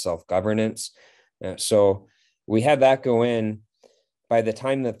 tribal self-governance. So we had that go in. By the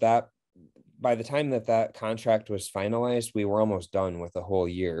time that contract was finalized, we were almost done with a whole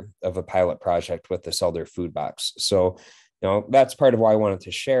year of a pilot project with the Elder Food Box. So, that's part of why I wanted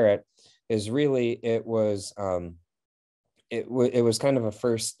to share it, is really it was kind of a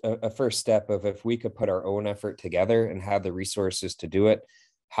first step of, if we could put our own effort together and have the resources to do it,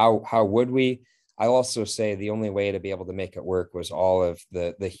 how would we? I also say the only way to be able to make it work was all of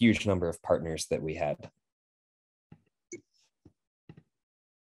the huge number of partners that we had.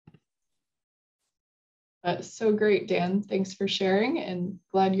 So great, Dan. Thanks for sharing, and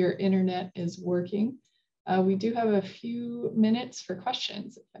glad your internet is working. We do have a few minutes for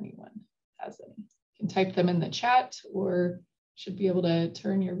questions if anyone has any. You can type them in the chat, or should be able to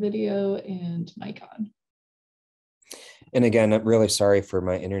turn your video and mic on. And again, I'm really sorry for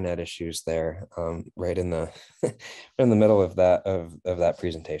my internet issues there, right in the in the middle of that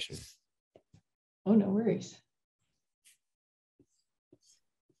presentation. Oh, no worries.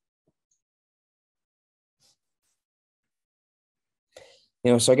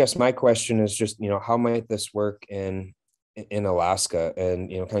 So I guess my question is just, how might this work in Alaska?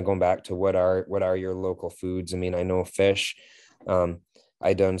 And, kind of going back to what are your local foods? I mean, I know fish.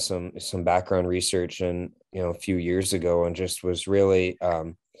 I done some background research and, a few years ago, and just was really,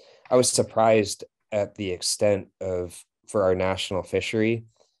 I was surprised at the extent for our national fishery,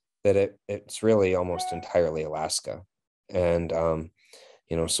 that it's really almost entirely Alaska. And,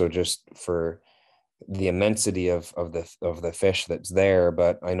 so just for the immensity of the fish that's there.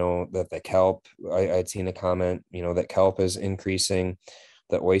 But I know that the kelp, I'd seen a comment, that kelp is increasing,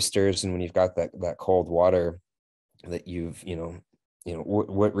 the oysters, and when you've got that cold water, that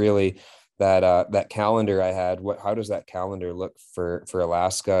what really that calendar I had, how does that calendar look for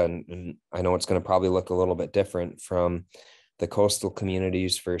Alaska? And I know it's going to probably look a little bit different from the coastal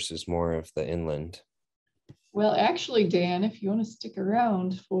communities versus more of the inland. Well, actually, Dan, if you want to stick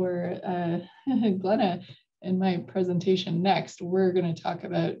around for Glenna and my presentation next, we're going to talk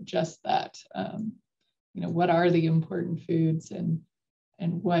about just that. What are the important foods and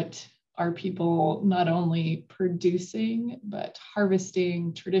what are people not only producing, but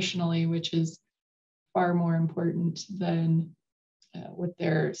harvesting traditionally, which is far more important than what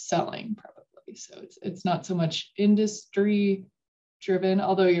they're selling, probably. So it's not so much industry driven,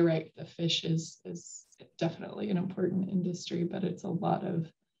 although you're right, the fish is definitely an important industry, but it's a lot of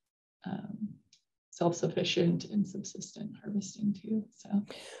self-sufficient and subsistent harvesting too. So,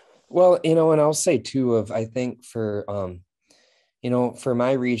 well, and I'll say too, I think for for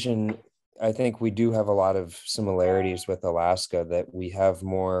my region, I think we do have a lot of similarities with Alaska, that we have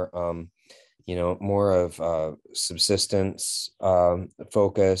more more of subsistence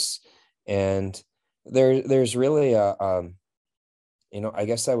focus, and there's really I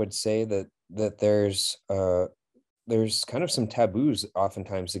guess I would say that there's kind of some taboos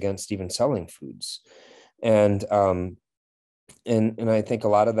oftentimes against even selling foods, and I think a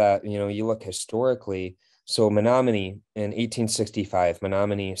lot of that, you look historically. So Menominee in 1865,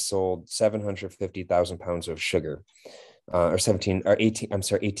 Menominee sold 750,000 pounds of sugar. Or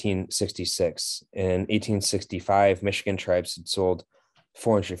 1866. In 1865, Michigan tribes had sold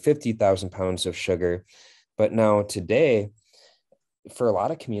 450,000 pounds of sugar. But now today, for a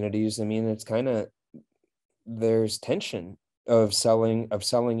lot of communities, I mean, it's kind of, there's tension of selling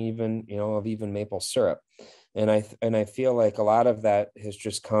even, of even maple syrup. And I feel like a lot of that has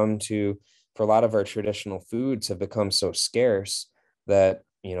just come to, for a lot of our traditional foods have become so scarce that,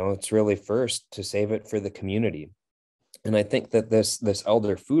 it's really first to save it for the community. And I think that this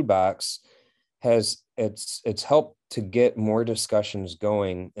elder food box it's helped to get more discussions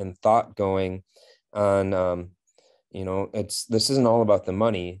going and thought going on, this isn't all about the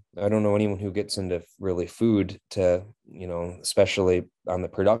money. I don't know anyone who gets into really food to, especially on the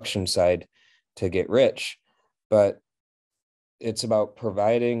production side, to get rich, but it's about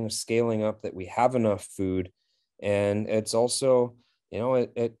providing, scaling up that we have enough food. And it's also,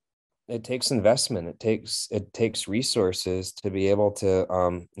 it takes investment. It takes resources to be able to,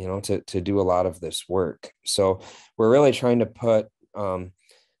 to do a lot of this work. So we're really trying to put, to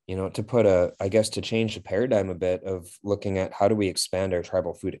change the paradigm a bit of looking at how do we expand our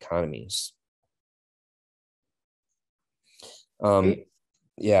tribal food economies.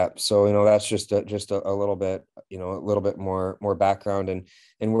 Yeah. So, that's just a little bit, a little bit more background, and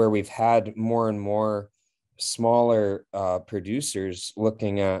where we've had more and more smaller producers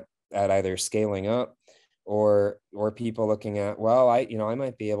looking at either scaling up or people looking at, well, I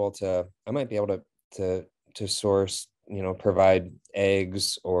might be able to source, provide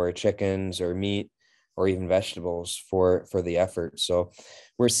eggs or chickens or meat or even vegetables for the effort. So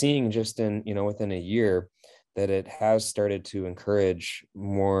we're seeing just in, within a year that it has started to encourage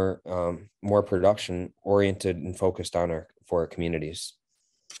more production oriented and focused on for our communities.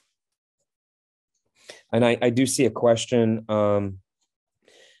 And I do see a question,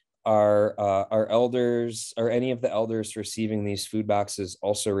 are elders, or any of the elders receiving these food boxes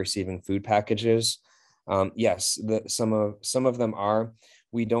also receiving food packages? Yes, some of them are.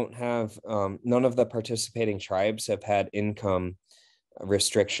 We don't have, none of the participating tribes have had income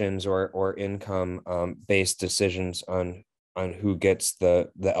restrictions or income based decisions on who gets the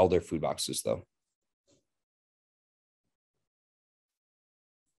elder food boxes, though.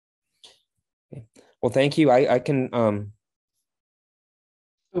 Okay. Well, thank you. I can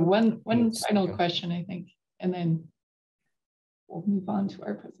one final question, I think, and then we'll move on to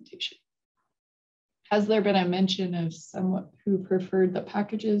our presentation. Has there been a mention of someone who preferred the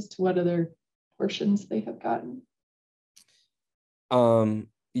packages to what other portions they have gotten?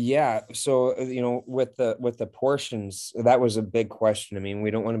 Yeah. So, with the portions, that was a big question. I mean,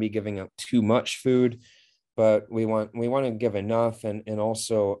 we don't want to be giving up too much food, but we want to give enough. And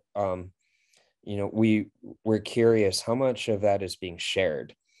also, we're curious how much of that is being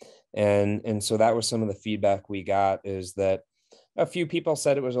shared. And so that was some of the feedback we got, is that a few people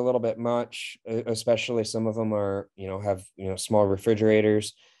said it was a little bit much, especially some of them are, have, small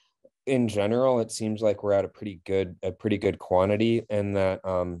refrigerators. In general, it seems like we're at a pretty good quantity, and that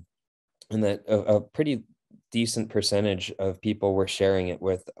a pretty decent percentage of people were sharing it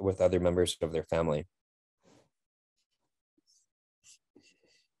with other members of their family.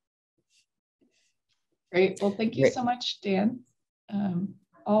 Great. Well, thank you so much, Dan.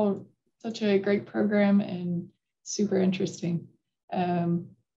 All such a great program and super interesting.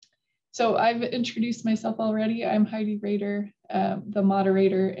 So I've introduced myself already. I'm Heidi Rader, the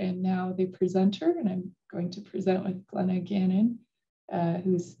moderator and now the presenter, and I'm going to present with Glenna Gannon,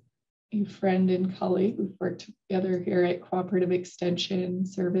 who's a friend and colleague. We've worked together here at Cooperative Extension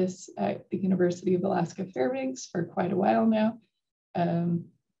Service at the University of Alaska Fairbanks for quite a while now. And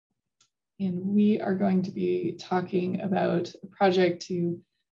we are going to be talking about a project to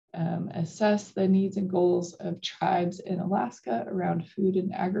assess the needs and goals of tribes in Alaska around food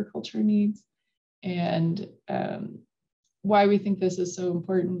and agriculture needs. And why we think this is so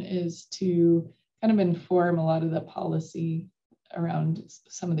important is to kind of inform a lot of the policy around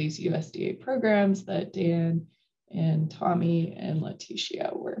some of these USDA programs that Dan and Tommy and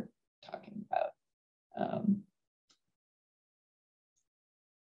Leticia were talking about.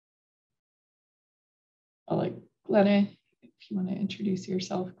 I'll let Glenna, if you want to introduce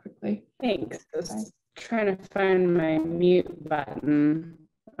yourself quickly. Thanks. I was trying to find my mute button.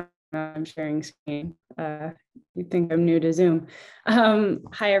 I'm sharing screen. You think I'm new to Zoom.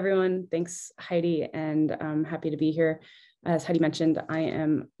 Hi, everyone. Thanks, Heidi, and I'm happy to be here. As Heidi mentioned, I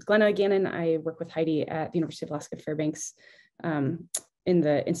am Glenna Gannon. I work with Heidi at the University of Alaska Fairbanks in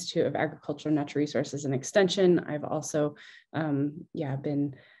the Institute of Agriculture, Natural Resources, and Extension. I've also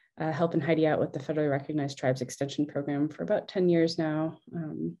been helping Heidi out with the federally recognized tribes extension program for about 10 years now.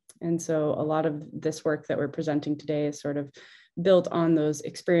 And so a lot of this work that we're presenting today is sort of built on those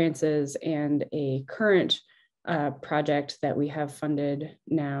experiences and a current project that we have funded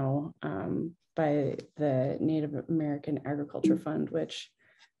now by the Native American Agriculture Fund, which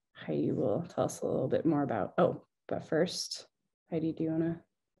Heidi will tell us a little bit more about. Oh, but first, Heidi, do you want to?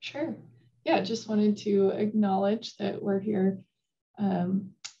 Sure. Yeah, just wanted to acknowledge that we're here,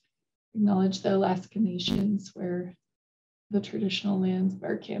 acknowledge the Alaska Nations, where the traditional lands of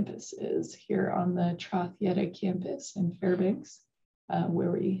our campus is here on the Trothyeta campus in Fairbanks,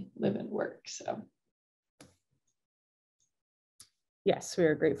 where we live and work. So, yes, we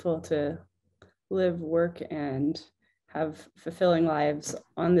are grateful to live, work, and have fulfilling lives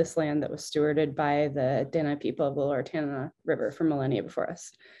on this land that was stewarded by the Dene people of the Lower Tanana River for millennia before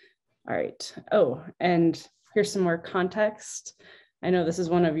us. All right. Oh, and here's some more context. I know this is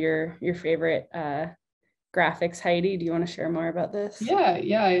one of your favorite graphics. Heidi, do you want to share more about this? Yeah,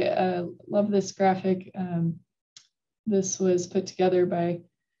 I love this graphic. This was put together by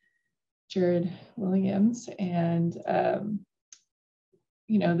Jared Williams, and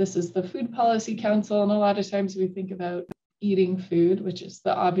this is the Food Policy Council, and a lot of times we think about eating food, which is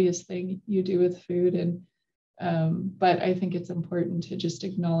the obvious thing you do with food, and but I think it's important to just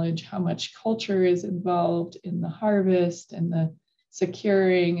acknowledge how much culture is involved in the harvest and the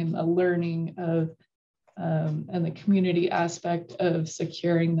securing and the learning of and the community aspect of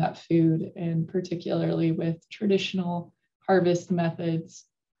securing that food, and particularly with traditional harvest methods.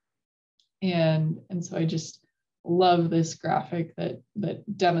 And so I just love this graphic that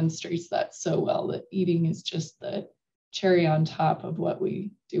demonstrates that so well, that eating is just the cherry on top of what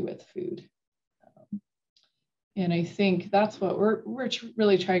we do with food. And I think that's what we're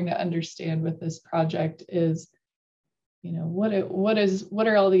really trying to understand with this project is, what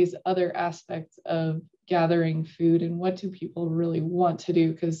are all these other aspects of gathering food, and what do people really want to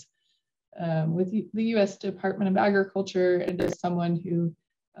do? Because with the U.S. Department of Agriculture, and as someone who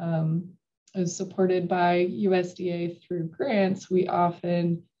is supported by USDA through grants, we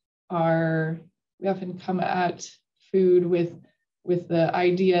often come at food with the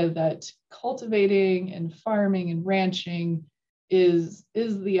idea that cultivating and farming and ranching is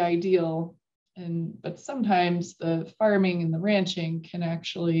the ideal, but sometimes the farming and the ranching can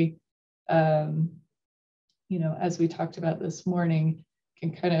actually, as we talked about this morning,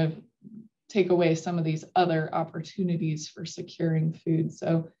 can kind of take away some of these other opportunities for securing food.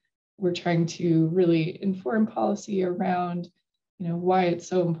 So we're trying to really inform policy around, why it's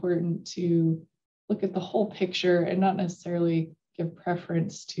so important to look at the whole picture and not necessarily give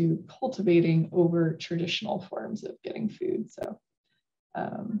preference to cultivating over traditional forms of getting food. So,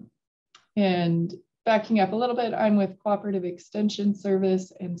 and backing up a little bit, I'm with Cooperative Extension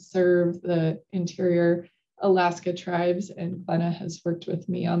Service and serve the interior Alaska tribes, and Glenna has worked with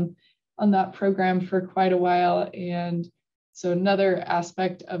me on that program for quite a while. And so another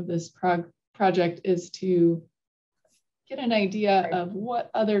aspect of this project is to get an idea of what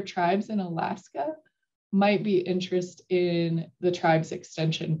other tribes in Alaska might be interested in the tribes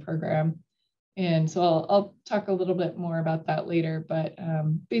extension program. And so I'll talk a little bit more about that later, but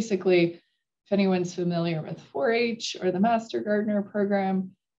basically, if anyone's familiar with 4-H or the Master Gardener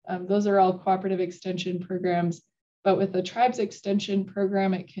program, those are all cooperative extension programs. But with the tribes extension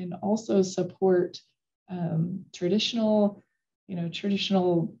program, it can also support traditional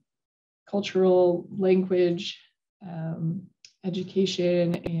cultural language,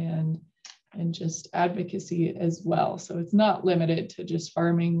 education, and and just advocacy as well. So it's not limited to just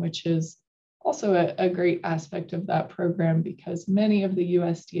farming, which is also a great aspect of that program, because many of the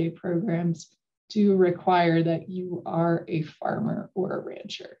USDA programs do require that you are a farmer or a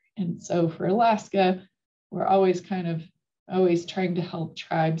rancher. And so for Alaska, we're always trying to help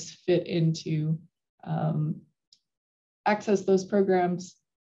tribes fit into access those programs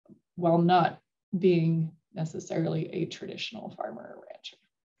while not being necessarily a traditional farmer or rancher.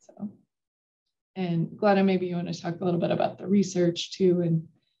 So, and Glenna, maybe you want to talk a little bit about the research too, and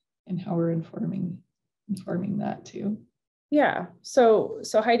how we're informing that too. Yeah, so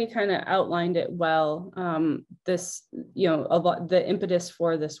Heidi kind of outlined it well. This, the impetus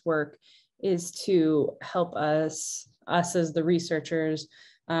for this work is to help us as the researchers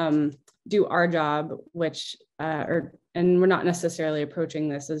do our job, which and we're not necessarily approaching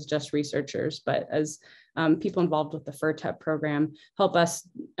this as just researchers, but as people involved with the FERTEP program, help us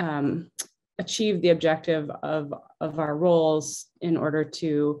achieve the objective of our roles in order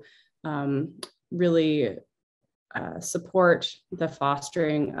to really support the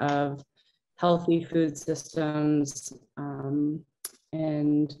fostering of healthy food systems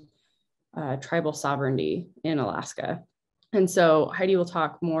and tribal sovereignty in Alaska. And so Heidi will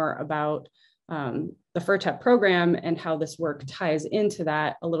talk more about the FERTEP program and how this work ties into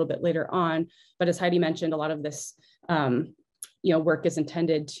that a little bit later on. But as Heidi mentioned, a lot of this work is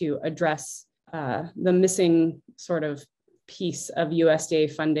intended to address the missing sort of piece of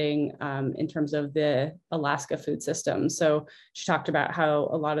USDA funding in terms of the Alaska food system. So she talked about how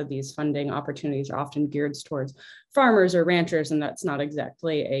a lot of these funding opportunities are often geared towards farmers or ranchers, and that's not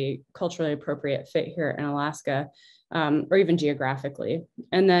exactly a culturally appropriate fit here in Alaska, or even geographically.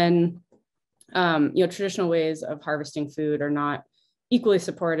 And then, traditional ways of harvesting food are not equally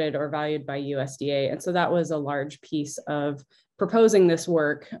supported or valued by USDA. And so that was a large piece of proposing this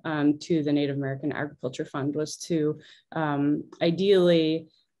work to the Native American Agriculture Fund, was to ideally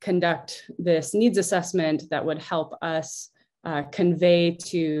conduct this needs assessment that would help us convey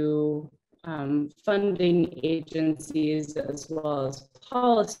to funding agencies as well as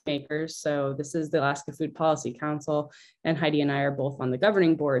policymakers. So this is the Alaska Food Policy Council, and Heidi and I are both on the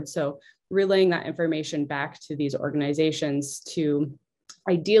governing board. So relaying that information back to these organizations to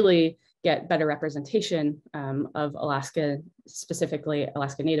ideally get better representation of Alaska, specifically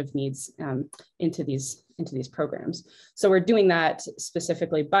Alaska Native needs into these programs. So we're doing that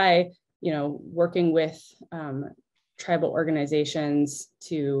specifically by working with tribal organizations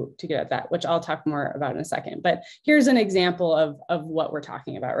to get at that, which I'll talk more about in a second. But here's an example of what we're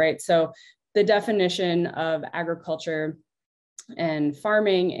talking about, right? So the definition of agriculture and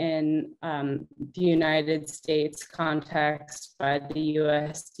farming in the United States context by the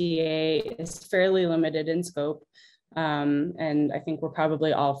USDA is fairly limited in scope. And I think we're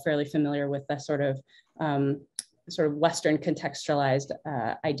probably all fairly familiar with the sort of Western contextualized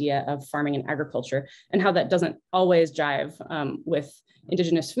idea of farming and agriculture, and how that doesn't always jive with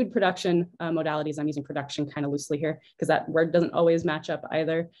indigenous food production modalities. I'm using production kind of loosely here because that word doesn't always match up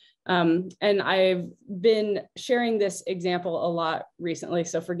either. And I've been sharing this example a lot recently,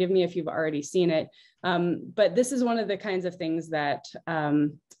 so forgive me if you've already seen it. But this is one of the kinds of things that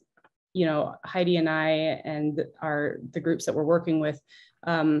Heidi and I and the groups that we're working with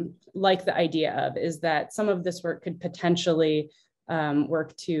like the idea of, is that some of this work could potentially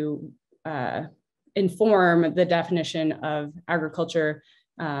work to inform the definition of agriculture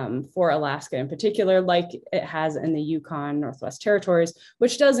for Alaska in particular, like it has in the Yukon Northwest Territories,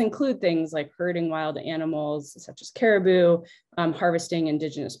 which does include things like herding wild animals such as caribou, harvesting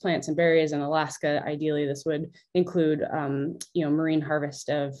indigenous plants and berries. In Alaska, ideally, this would include marine harvest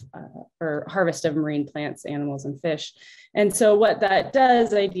of marine plants, animals, and fish. And so what that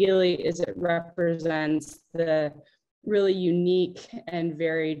does ideally is it represents the really unique and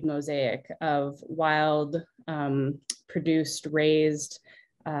varied mosaic of wild, produced, raised,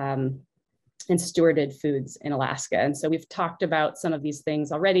 and stewarded foods in Alaska. And so we've talked about some of these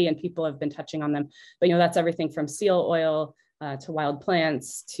things already, and people have been touching on them, but that's everything from seal oil to wild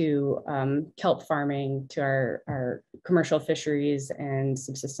plants to kelp farming to our commercial fisheries and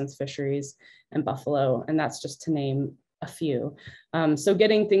subsistence fisheries and buffalo. And that's just to name a few. So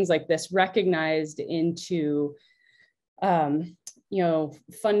getting things like this recognized into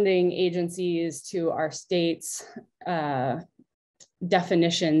funding agencies, to our states,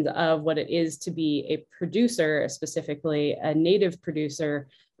 definitions of what it is to be a producer, specifically a native producer,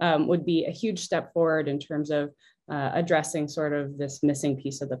 would be a huge step forward in terms of addressing sort of this missing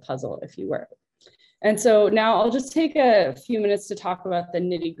piece of the puzzle, if you were. And so now I'll just take a few minutes to talk about the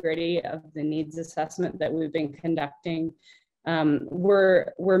nitty-gritty of the needs assessment that we've been conducting.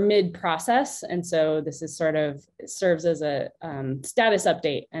 We're mid-process, and so this is sort of serves as a status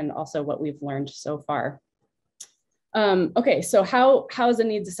update and also what we've learned so far. Okay, so how is a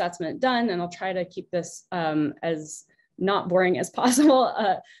needs assessment done? And I'll try to keep this as not boring as possible.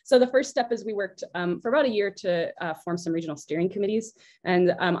 So the first step is we worked for about a year to form some regional steering committees.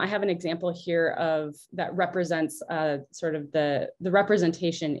 And I have an example here of that represents sort of the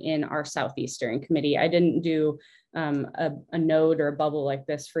representation in our Southeast Steering Committee. I didn't do a node or a bubble like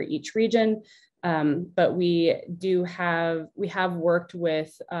this for each region. But we have worked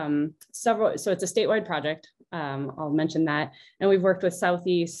with several, so it's a statewide project. I'll mention that. And we've worked with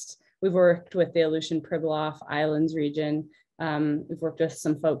Southeast, we've worked with the Aleutian Pribilof Islands region. We've worked with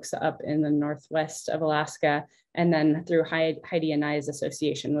some folks up in the northwest of Alaska, and then through Heidi and I's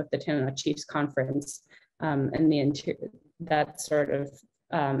association with the Tanana Chiefs Conference. And that sort of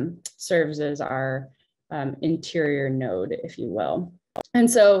serves as our interior node, if you will.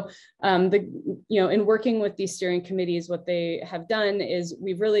 And so, in working with these steering committees, what they have done is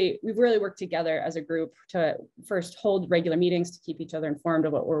we've really worked together as a group to first hold regular meetings to keep each other informed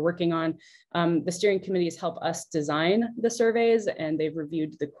of what we're working on. The steering committees help us design the surveys, and they've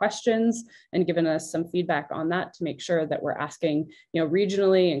reviewed the questions and given us some feedback on that to make sure that we're asking,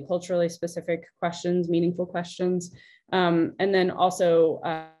 regionally and culturally specific questions, meaningful questions, and then also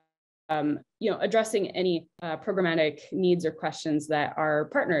addressing any programmatic needs or questions that our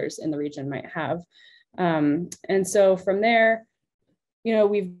partners in the region might have. And so from there,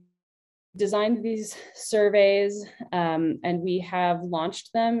 we've designed these surveys and we have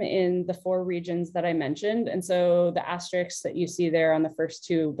launched them in the 4 regions that I mentioned. And so the asterisks that you see there on the first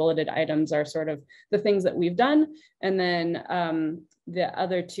 2 bulleted items are sort of the things that we've done. And then the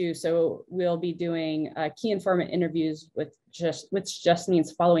other 2, so we'll be doing key informant interviews which just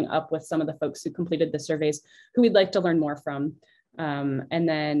means following up with some of the folks who completed the surveys who we'd like to learn more from, and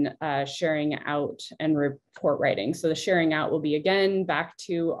then sharing out and report writing. So the sharing out will be again back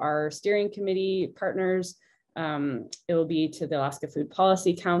to our steering committee partners. It will be to the Alaska Food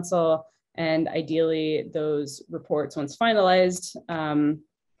Policy Council, and ideally those reports, once finalized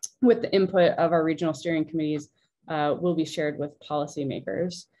with the input of our regional steering committees, will be shared with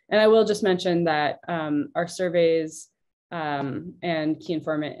policymakers. And I will just mention that our surveys and key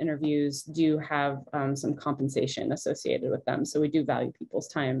informant interviews do have some compensation associated with them. So we do value people's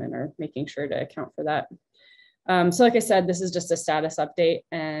time and are making sure to account for that. So like I said, this is just a status update,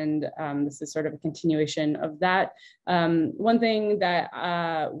 and this is sort of a continuation of that. One thing that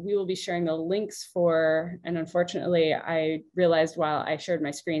we will be sharing the links for, and unfortunately I realized while I shared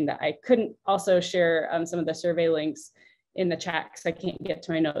my screen that I couldn't also share some of the survey links in the chat because I can't get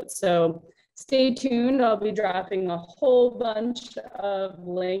to my notes. So stay tuned. I'll be dropping a whole bunch of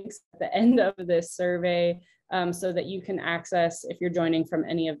links at the end of this survey so that you can access, if you're joining from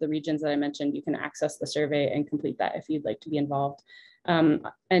any of the regions that I mentioned, you can access the survey and complete that if you'd like to be involved.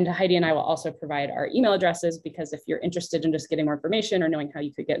 And Heidi and I will also provide our email addresses, because if you're interested in just getting more information or knowing how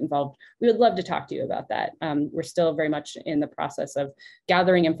you could get involved, we would love to talk to you about that. We're still very much in the process of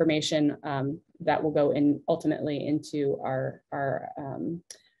gathering information that will go in ultimately into our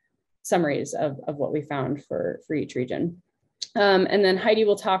summaries of what we found for each region. And then Heidi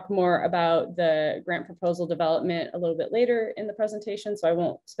will talk more about the grant proposal development a little bit later in the presentation, so I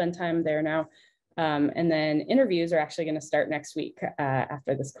won't spend time there now. And then interviews are actually going to start next week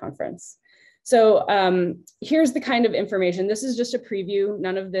after this conference. So here's the kind of information. This is just a preview.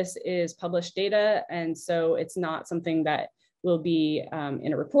 None of this is published data, and so it's not something that will be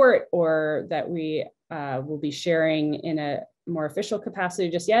in a report or that we will be sharing in a more official capacity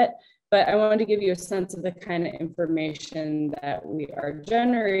just yet. But I wanted to give you a sense of the kind of information that we are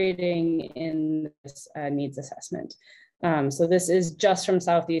generating in this needs assessment. So this is just from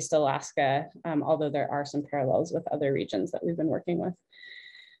Southeast Alaska, although there are some parallels with other regions that we've been working with.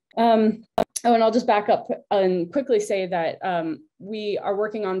 Oh, and I'll just back up and quickly say that we are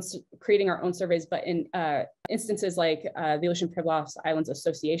working on creating our own surveys, but in instances like the Aleutian Pribilof Islands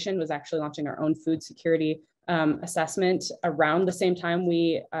Association was actually launching our own food security assessment around the same time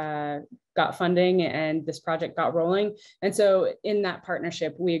we got funding and this project got rolling. And so in that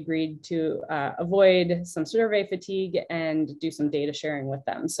partnership, we agreed to avoid some survey fatigue and do some data sharing with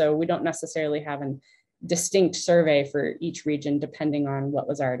them. So we don't necessarily have a distinct survey for each region depending on what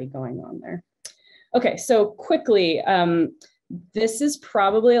was already going on there. Okay, so quickly, this is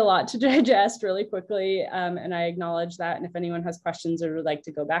probably a lot to digest really quickly, and I acknowledge that. And if anyone has questions or would like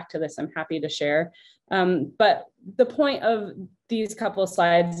to go back to this, I'm happy to share. But the point of these couple of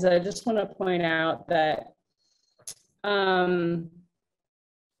slides, I just want to point out that,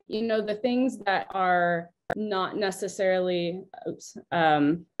 you know, the things that are not necessarily,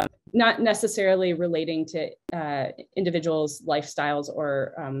 relating to individuals' lifestyles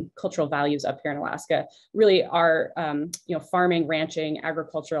or cultural values up here in Alaska. Really are, farming, ranching,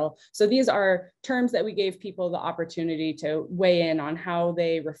 agricultural. So these are terms that we gave people the opportunity to weigh in on how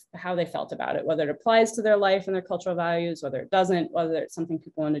they felt about it, whether it applies to their life and their cultural values, whether it doesn't, whether it's something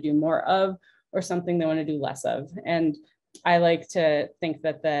people want to do more of or something they want to do less of. And I like to think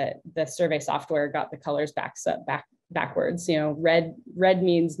that the survey software got the colors backwards. Red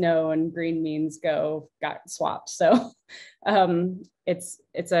means no and green means go, got swapped. So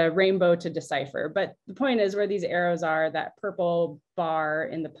it's a rainbow to decipher. But the point is, where these arrows are, that purple bar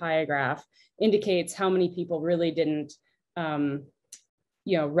in the pie graph indicates how many people really didn't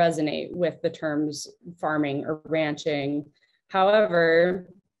resonate with the terms farming or ranching. However,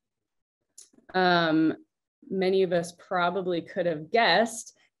 many of us probably could have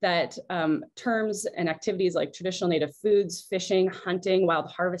guessed that terms and activities like traditional native foods, fishing, hunting, wild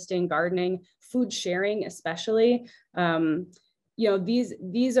harvesting, gardening, food sharing especially,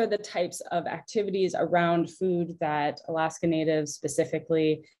 these are the types of activities around food that Alaska Natives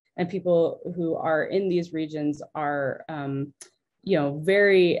specifically and people who are in these regions are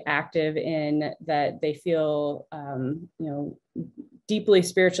very active in, that they feel deeply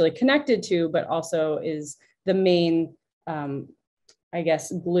spiritually connected to, but also is the main,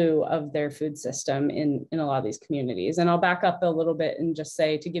 glue of their food system in a lot of these communities. And I'll back up a little bit and just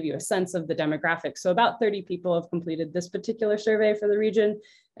say, to give you a sense of the demographics. So about 30 people have completed this particular survey for the region.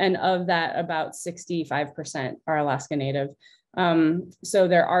 And of that, about 65% are Alaska Native. So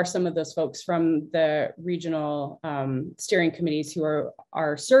there are some of those folks from the regional steering committees who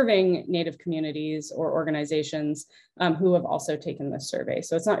are serving Native communities or organizations who have also taken this survey.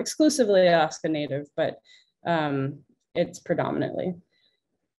 So it's not exclusively Alaska Native, but it's predominantly.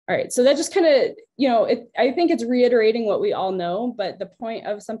 All right, so that just kind of, I think it's reiterating what we all know, but the point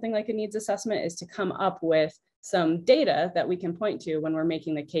of something like a needs assessment is to come up with some data that we can point to when we're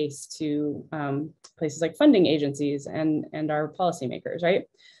making the case to places like funding agencies and our policymakers, right?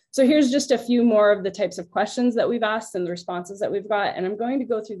 So here's just a few more of the types of questions that we've asked and the responses that we've got. And I'm going to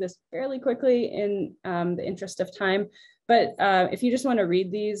go through this fairly quickly in the interest of time. But if you just want to read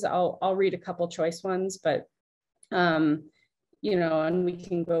these, I'll read a couple choice ones, but and we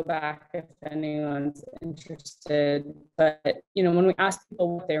can go back if anyone's interested. But, when we ask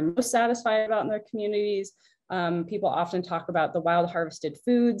people what they're most satisfied about in their communities, people often talk about the wild harvested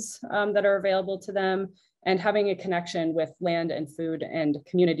foods that are available to them and having a connection with land and food and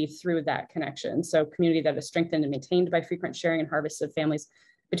community through that connection. So community that is strengthened and maintained by frequent sharing and harvests of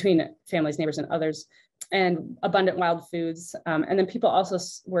between families, neighbors, and others, and abundant wild foods. And then people also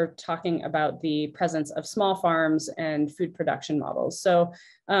were talking about the presence of small farms and food production models. So,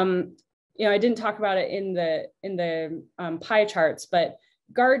 I didn't talk about it in the pie charts, but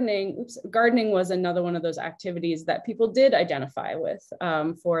gardening was another one of those activities that people did identify with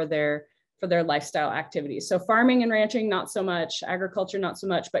for their lifestyle activities. So farming and ranching, not so much, agriculture, not so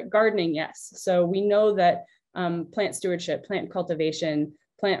much, but gardening, yes. So we know that plant stewardship, plant cultivation,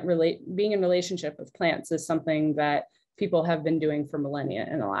 being in relationship with plants is something that people have been doing for millennia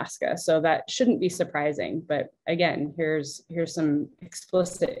in Alaska. So that shouldn't be surprising. But again, here's some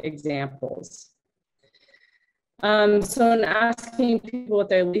explicit examples. So in asking people what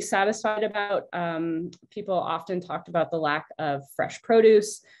they're least satisfied about, people often talked about the lack of fresh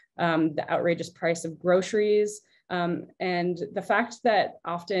produce, the outrageous price of groceries, and the fact that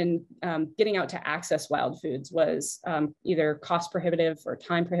often getting out to access wild foods was either cost prohibitive or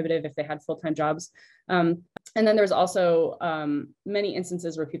time prohibitive if they had full-time jobs. And then there's also many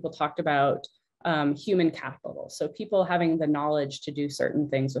instances where people talked about human capital. So people having the knowledge to do certain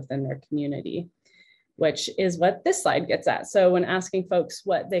things within their community, which is what this slide gets at. So when asking folks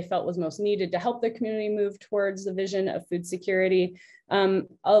what they felt was most needed to help their community move towards the vision of food security,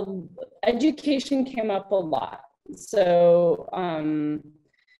 education came up a lot. So,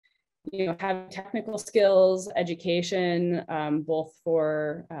 having technical skills, education, both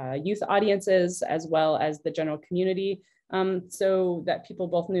for youth audiences as well as the general community, so that people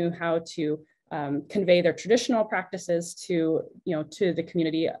both knew how to convey their traditional practices to the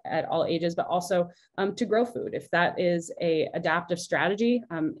community at all ages, but also to grow food. If that is a adaptive strategy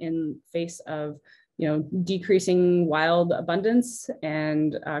in face of decreasing wild abundance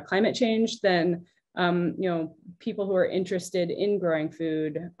and climate change, then people who are interested in growing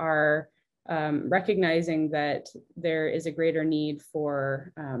food are recognizing that there is a greater need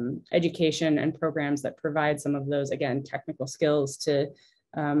for education and programs that provide some of those, again, technical skills to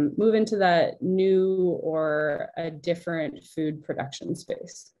move into that new or a different food production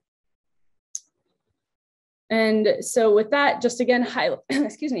space. And so with that, just again,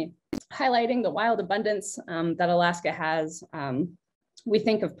 excuse me, highlighting the wild abundance that Alaska has. We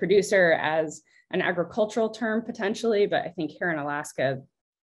think of producer as an agricultural term potentially, but I think here in Alaska,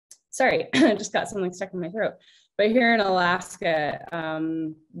 sorry, I just got something stuck in my throat. But here in Alaska,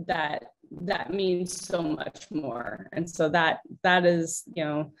 that means so much more. And so that is, you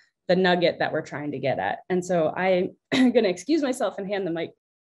know, the nugget that we're trying to get at. And so I'm going to excuse myself and hand the mic.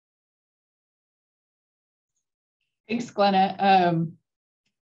 Thanks, Glenna.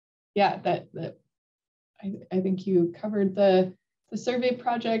 Yeah, I think you covered the survey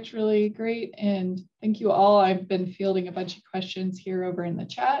project really great, and thank you all. I've been fielding a bunch of questions here over in the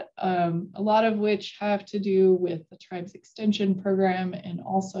chat, a lot of which have to do with the Tribes Extension Program and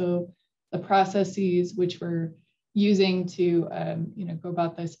also the processes which we're using to go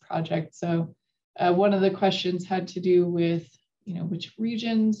about this project. So one of the questions had to do with which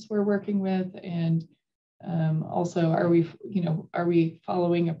regions we're working with, and also are we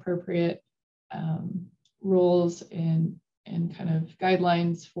following appropriate rules and kind of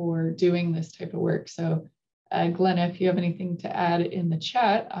guidelines for doing this type of work. So Glenna, if you have anything to add in the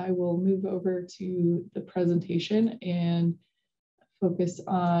chat, I will move over to the presentation and focus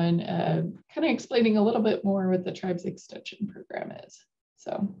on kind of explaining a little bit more what the Tribes Extension Program is.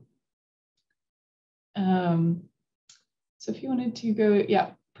 So, so if you wanted to go,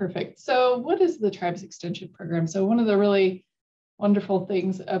 yeah, perfect. So what is the Tribes Extension Program? So one of the really wonderful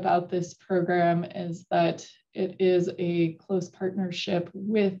things about this program is that it is a close partnership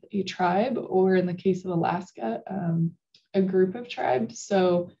with a tribe, or in the case of Alaska, a group of tribes.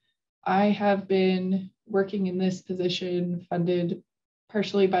 So I have been working in this position funded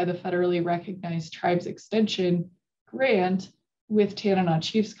partially by the federally recognized Tribes Extension Grant with Tanana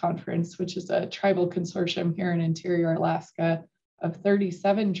Chiefs Conference, which is a tribal consortium here in interior Alaska of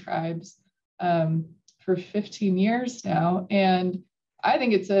 37 tribes for 15 years now. And I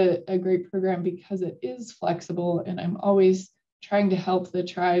think it's a great program because it is flexible, and I'm always trying to help the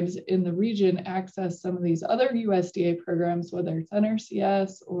tribes in the region access some of these other USDA programs, whether it's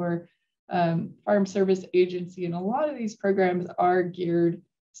NRCS or Farm Service Agency. And a lot of these programs are geared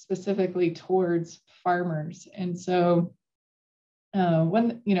specifically towards farmers. And so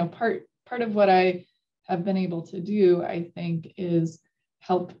part of what I have been able to do, I think, is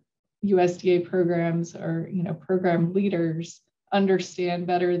help USDA programs or program leaders understand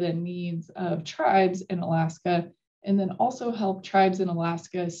better the needs of tribes in Alaska, and then also help tribes in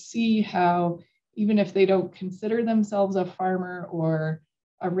Alaska see how, even if they don't consider themselves a farmer or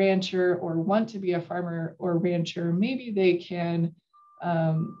a rancher or want to be a farmer or rancher, maybe they can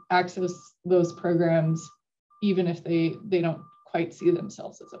access those programs even if they don't quite see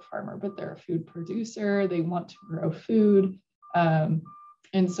themselves as a farmer, but they're a food producer, they want to grow food.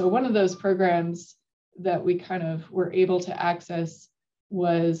 And so one of those programs that we kind of were able to access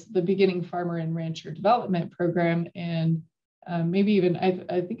was the Beginning Farmer and Rancher Development Program. And maybe even,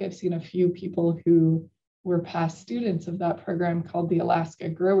 I think I've seen a few people who were past students of that program called the Alaska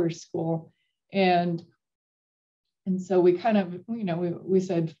Grower School. And so we kind of, we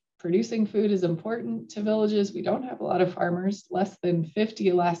said producing food is important to villages. We don't have a lot of farmers, less than 50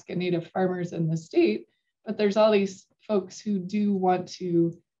 Alaska Native farmers in the state, but there's all these folks who do want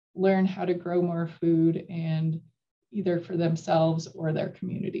to learn how to grow more food, and either for themselves or their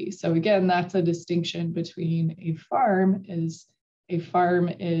community. So again, that's a distinction between a farm is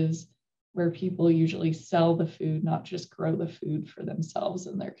where people usually sell the food, not just grow the food for themselves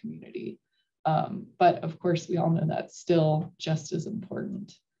and their community. But of course, we all know that's still just as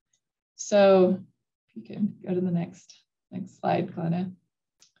important. So if you can go to the next slide, Glenna.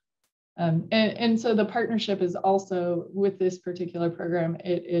 And so the partnership is also with this particular program,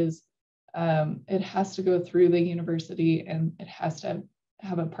 it has to go through the university, and it has to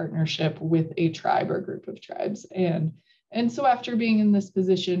have a partnership with a tribe or group of tribes. And so after being in this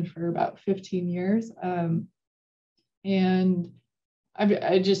position for about 15 years, and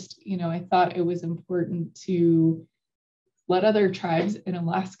I just, I thought it was important to let other tribes in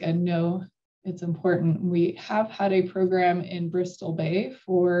Alaska know it's important. We have had a program in Bristol Bay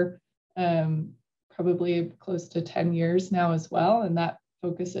for probably close to 10 years now as well. And that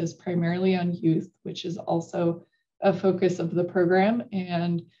focuses primarily on youth, which is also a focus of the program.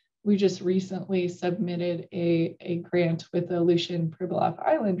 And we just recently submitted a grant with the Aleutian Pribilof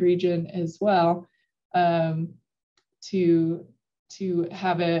Island region as well to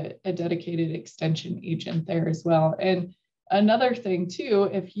have a dedicated extension agent there as well. And another thing too,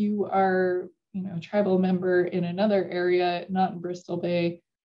 if you are a tribal member in another area, not in Bristol Bay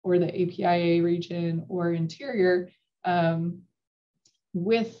or the APIA region or interior,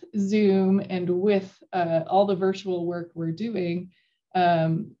 with Zoom and with all the virtual work we're doing,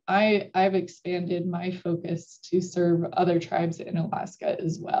 I've expanded my focus to serve other tribes in Alaska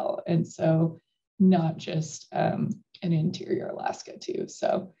as well. And so not just in interior Alaska too.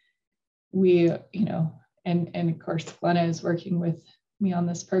 So we, you know, and of course, Glenna is working with me on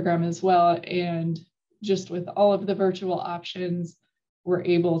this program as well. And just with all of the virtual options, we're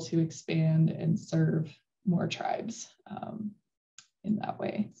able to expand and serve more tribes in that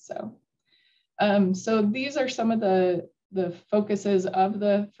way. So, so these are some of the focuses of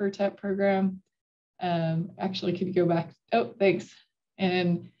the FERTEP program. Actually, could you go back? Oh, thanks.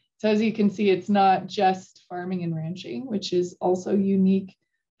 And so as you can see, it's not just farming and ranching, which is also unique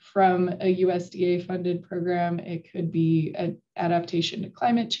from a USDA funded program. It could be an adaptation to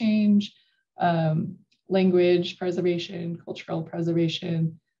climate change, language preservation, cultural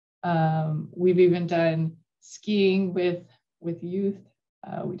preservation. We've even done skiing with youth.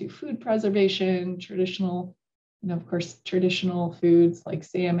 We do food preservation, traditional, you know, of course, traditional foods like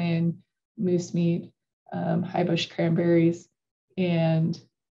salmon, moose meat, high bush cranberries, and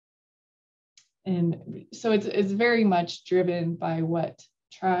so it's very much driven by what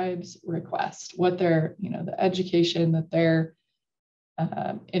tribes request, what they're, you know, the education that they're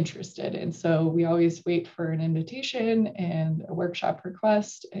interested in. So we always wait for an invitation and a workshop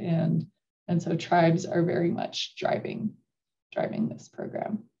request, and so tribes are very much driving this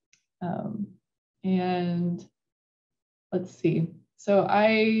program. And let's see. So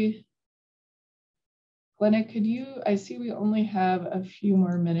Glenna, could you, I see we only have a few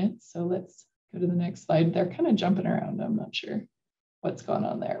more minutes, so let's go to the next slide. They're kind of jumping around. I'm not sure what's going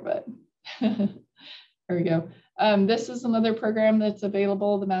on there, but there we go. This is another program that's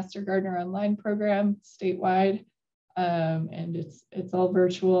available, the Master Gardener Online program, statewide, and it's all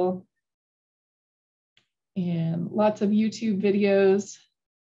virtual. And lots of YouTube videos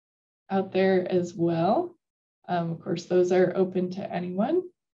out there as well. Of course, those are open to anyone.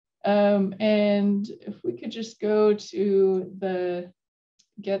 And if we could just go to the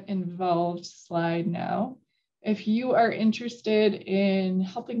Get Involved slide now. If you are interested in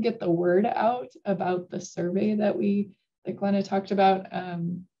helping get the word out about the survey that Glenna talked about,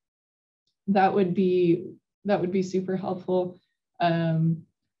 that would be super helpful.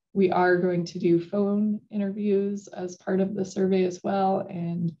 We are going to do phone interviews as part of the survey as well,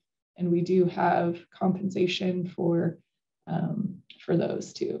 and we do have compensation for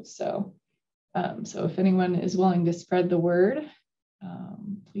those too. So, so if anyone is willing to spread the word,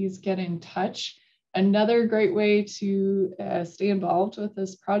 please get in touch. Another great way to stay involved with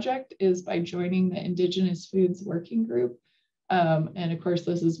this project is by joining the Indigenous Foods Working Group. And of course,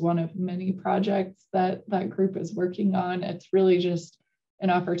 this is one of many projects that group is working on. It's really just an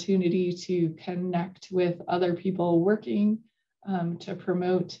opportunity to connect with other people working to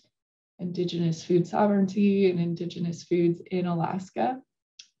promote Indigenous food sovereignty and Indigenous foods in Alaska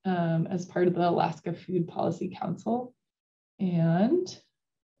as part of the Alaska Food Policy Council. And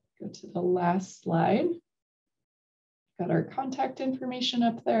go to the last slide. Got our contact information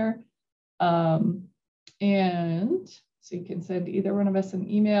up there. And so you can send either one of us an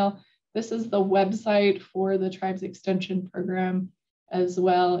email. This is the website for the Tribes Extension Program as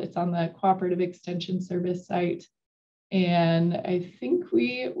well. It's on the Cooperative Extension Service site. And I think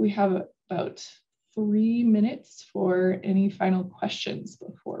we have about 3 minutes for any final questions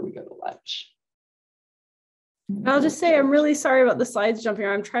before we go to lunch. I'll just say I'm really sorry about the slides jumping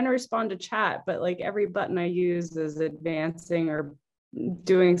around. I'm trying to respond to chat, but like every button I use is advancing or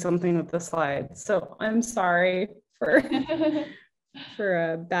doing something with the slides. So I'm sorry for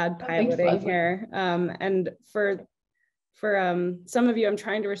a bad piloting here. And for some of you, I'm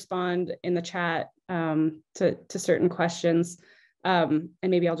trying to respond in the chat to certain questions. And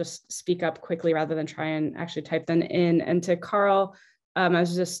maybe I'll just speak up quickly rather than try and actually type them in. And to Carl, I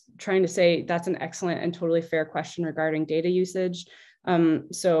was just trying to say that's an excellent and totally fair question regarding data usage.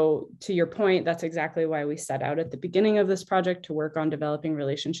 So to your point, that's exactly why we set out at the beginning of this project to work on developing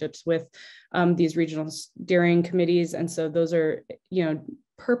relationships with these regional steering committees. And so those are, you know,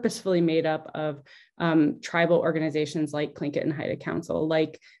 purposefully made up of tribal organizations like Tlingit and Haida Council,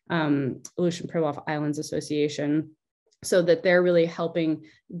 like Aleutian Pribilof Islands Association, so that they're really helping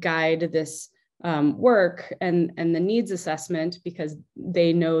guide this work and the needs assessment, because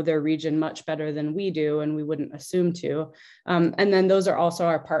they know their region much better than we do, and we wouldn't assume to. And then those are also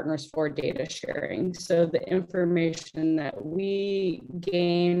our partners for data sharing. So the information that we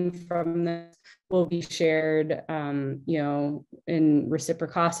gain from this will be shared, you know, in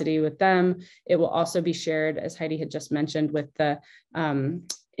reciprocity with them. It will also be shared, as Heidi had just mentioned, with the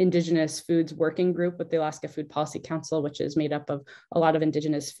Indigenous Foods Working Group with the Alaska Food Policy Council, which is made up of a lot of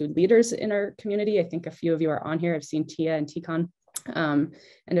Indigenous food leaders in our community. I think a few of you are on here. I've seen Tia and Tikon, and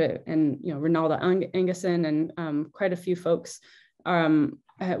you know, Ronaldo Anguson, and quite a few folks.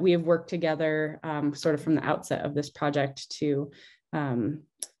 We have worked together sort of from the outset of this project to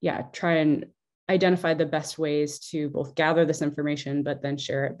try and identify the best ways to both gather this information, but then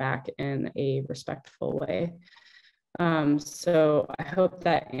share it back in a respectful way. So I hope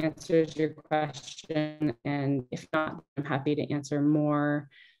that answers your question. And if not, I'm happy to answer more.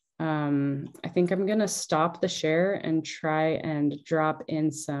 I think I'm gonna stop the share and try and drop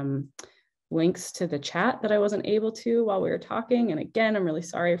in some links to the chat that I wasn't able to while we were talking. And again, I'm really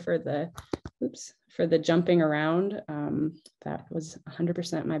sorry for the, for the jumping around. That was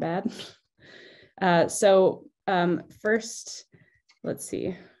 100% my bad. First, let's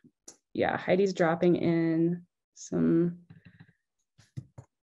see. Yeah, Heidi's dropping in some.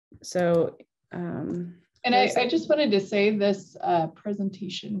 And I just wanted to say this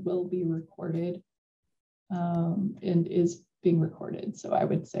presentation will be recorded and is being recorded. So I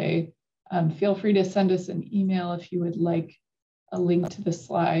would say, feel free to send us an email if you would like a link to the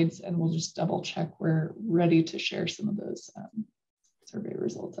slides, and we'll just double check we're ready to share some of those survey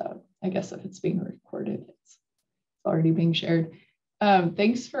results out. I guess if it's being recorded, it's already being shared.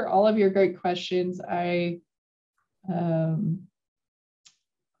 Thanks for all of your great questions.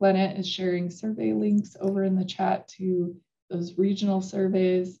 Glenna is sharing survey links over in the chat to those regional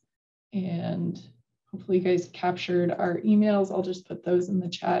surveys, and hopefully you guys captured our emails. I'll just put those in the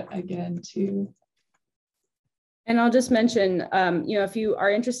chat again too. And I'll just mention, you know, if you are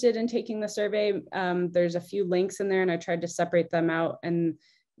interested in taking the survey, there's a few links in there, and I tried to separate them out, and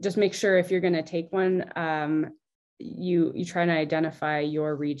just make sure if you're going to take one, you try to identify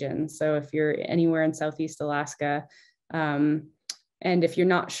your region. So if you're anywhere in Southeast Alaska, and if you're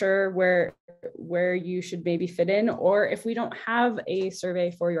not sure where you should maybe fit in, or if we don't have a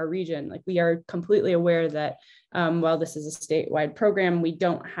survey for your region, like we are completely aware that while this is a statewide program, we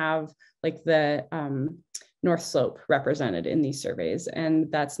don't have like the North Slope represented in these surveys.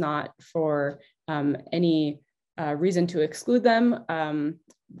 And that's not for any reason to exclude them.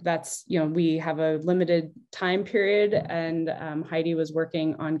 That's, you know, we have a limited time period, and Heidi was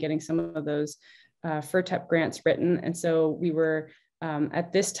working on getting some of those FERTEP grants written. And so we were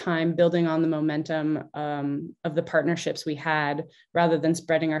at this time building on the momentum of the partnerships we had, rather than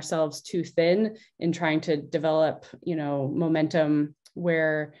spreading ourselves too thin in trying to develop, you know, momentum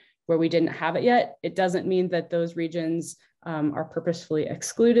where we didn't have it yet. It doesn't mean that those regions are purposefully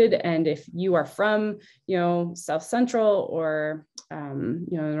excluded. And if you are from, you know, South Central or, you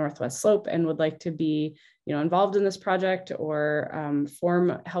know, the Northwest Slope and would like to be, you know, involved in this project, or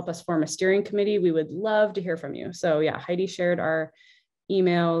help us form a steering committee, we would love to hear from you. So yeah, Heidi shared our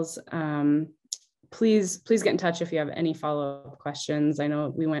emails. Please get in touch if you have any follow-up questions. I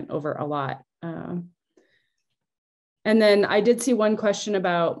know we went over a lot. And then I did see one question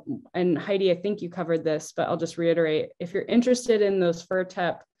about, and Heidi, I think you covered this, but I'll just reiterate, if you're interested in those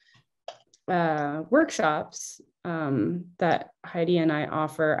FERTEP workshops that Heidi and I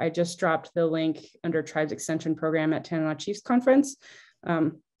offer, I just dropped the link under Tribes Extension Program at Tanana Chiefs Conference.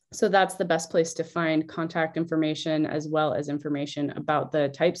 So that's the best place to find contact information, as well as information about the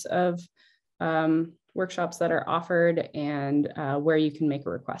types of workshops that are offered, and where you can make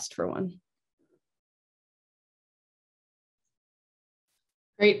a request for one.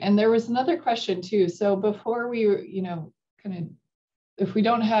 Great. And there was another question too. So before we, you know, kind of, if we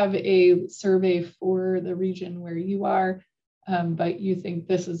don't have a survey for the region where you are, but you think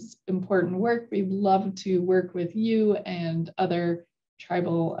this is important work, we'd love to work with you and other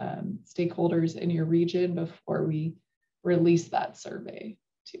tribal stakeholders in your region before we release that survey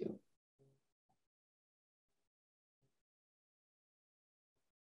too.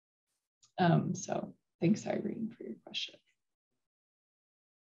 So thanks, Irene, for your question.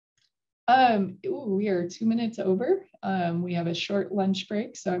 We are 2 minutes over. We have a short lunch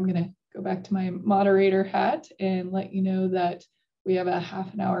break, so I'm going to go back to my moderator hat and let you know that we have a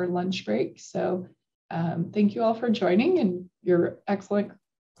half-an-hour lunch break. So thank you all for joining and your excellent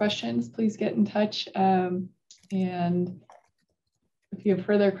questions. Please get in touch. And if you have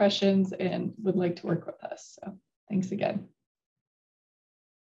further questions and would like to work with us. So thanks again.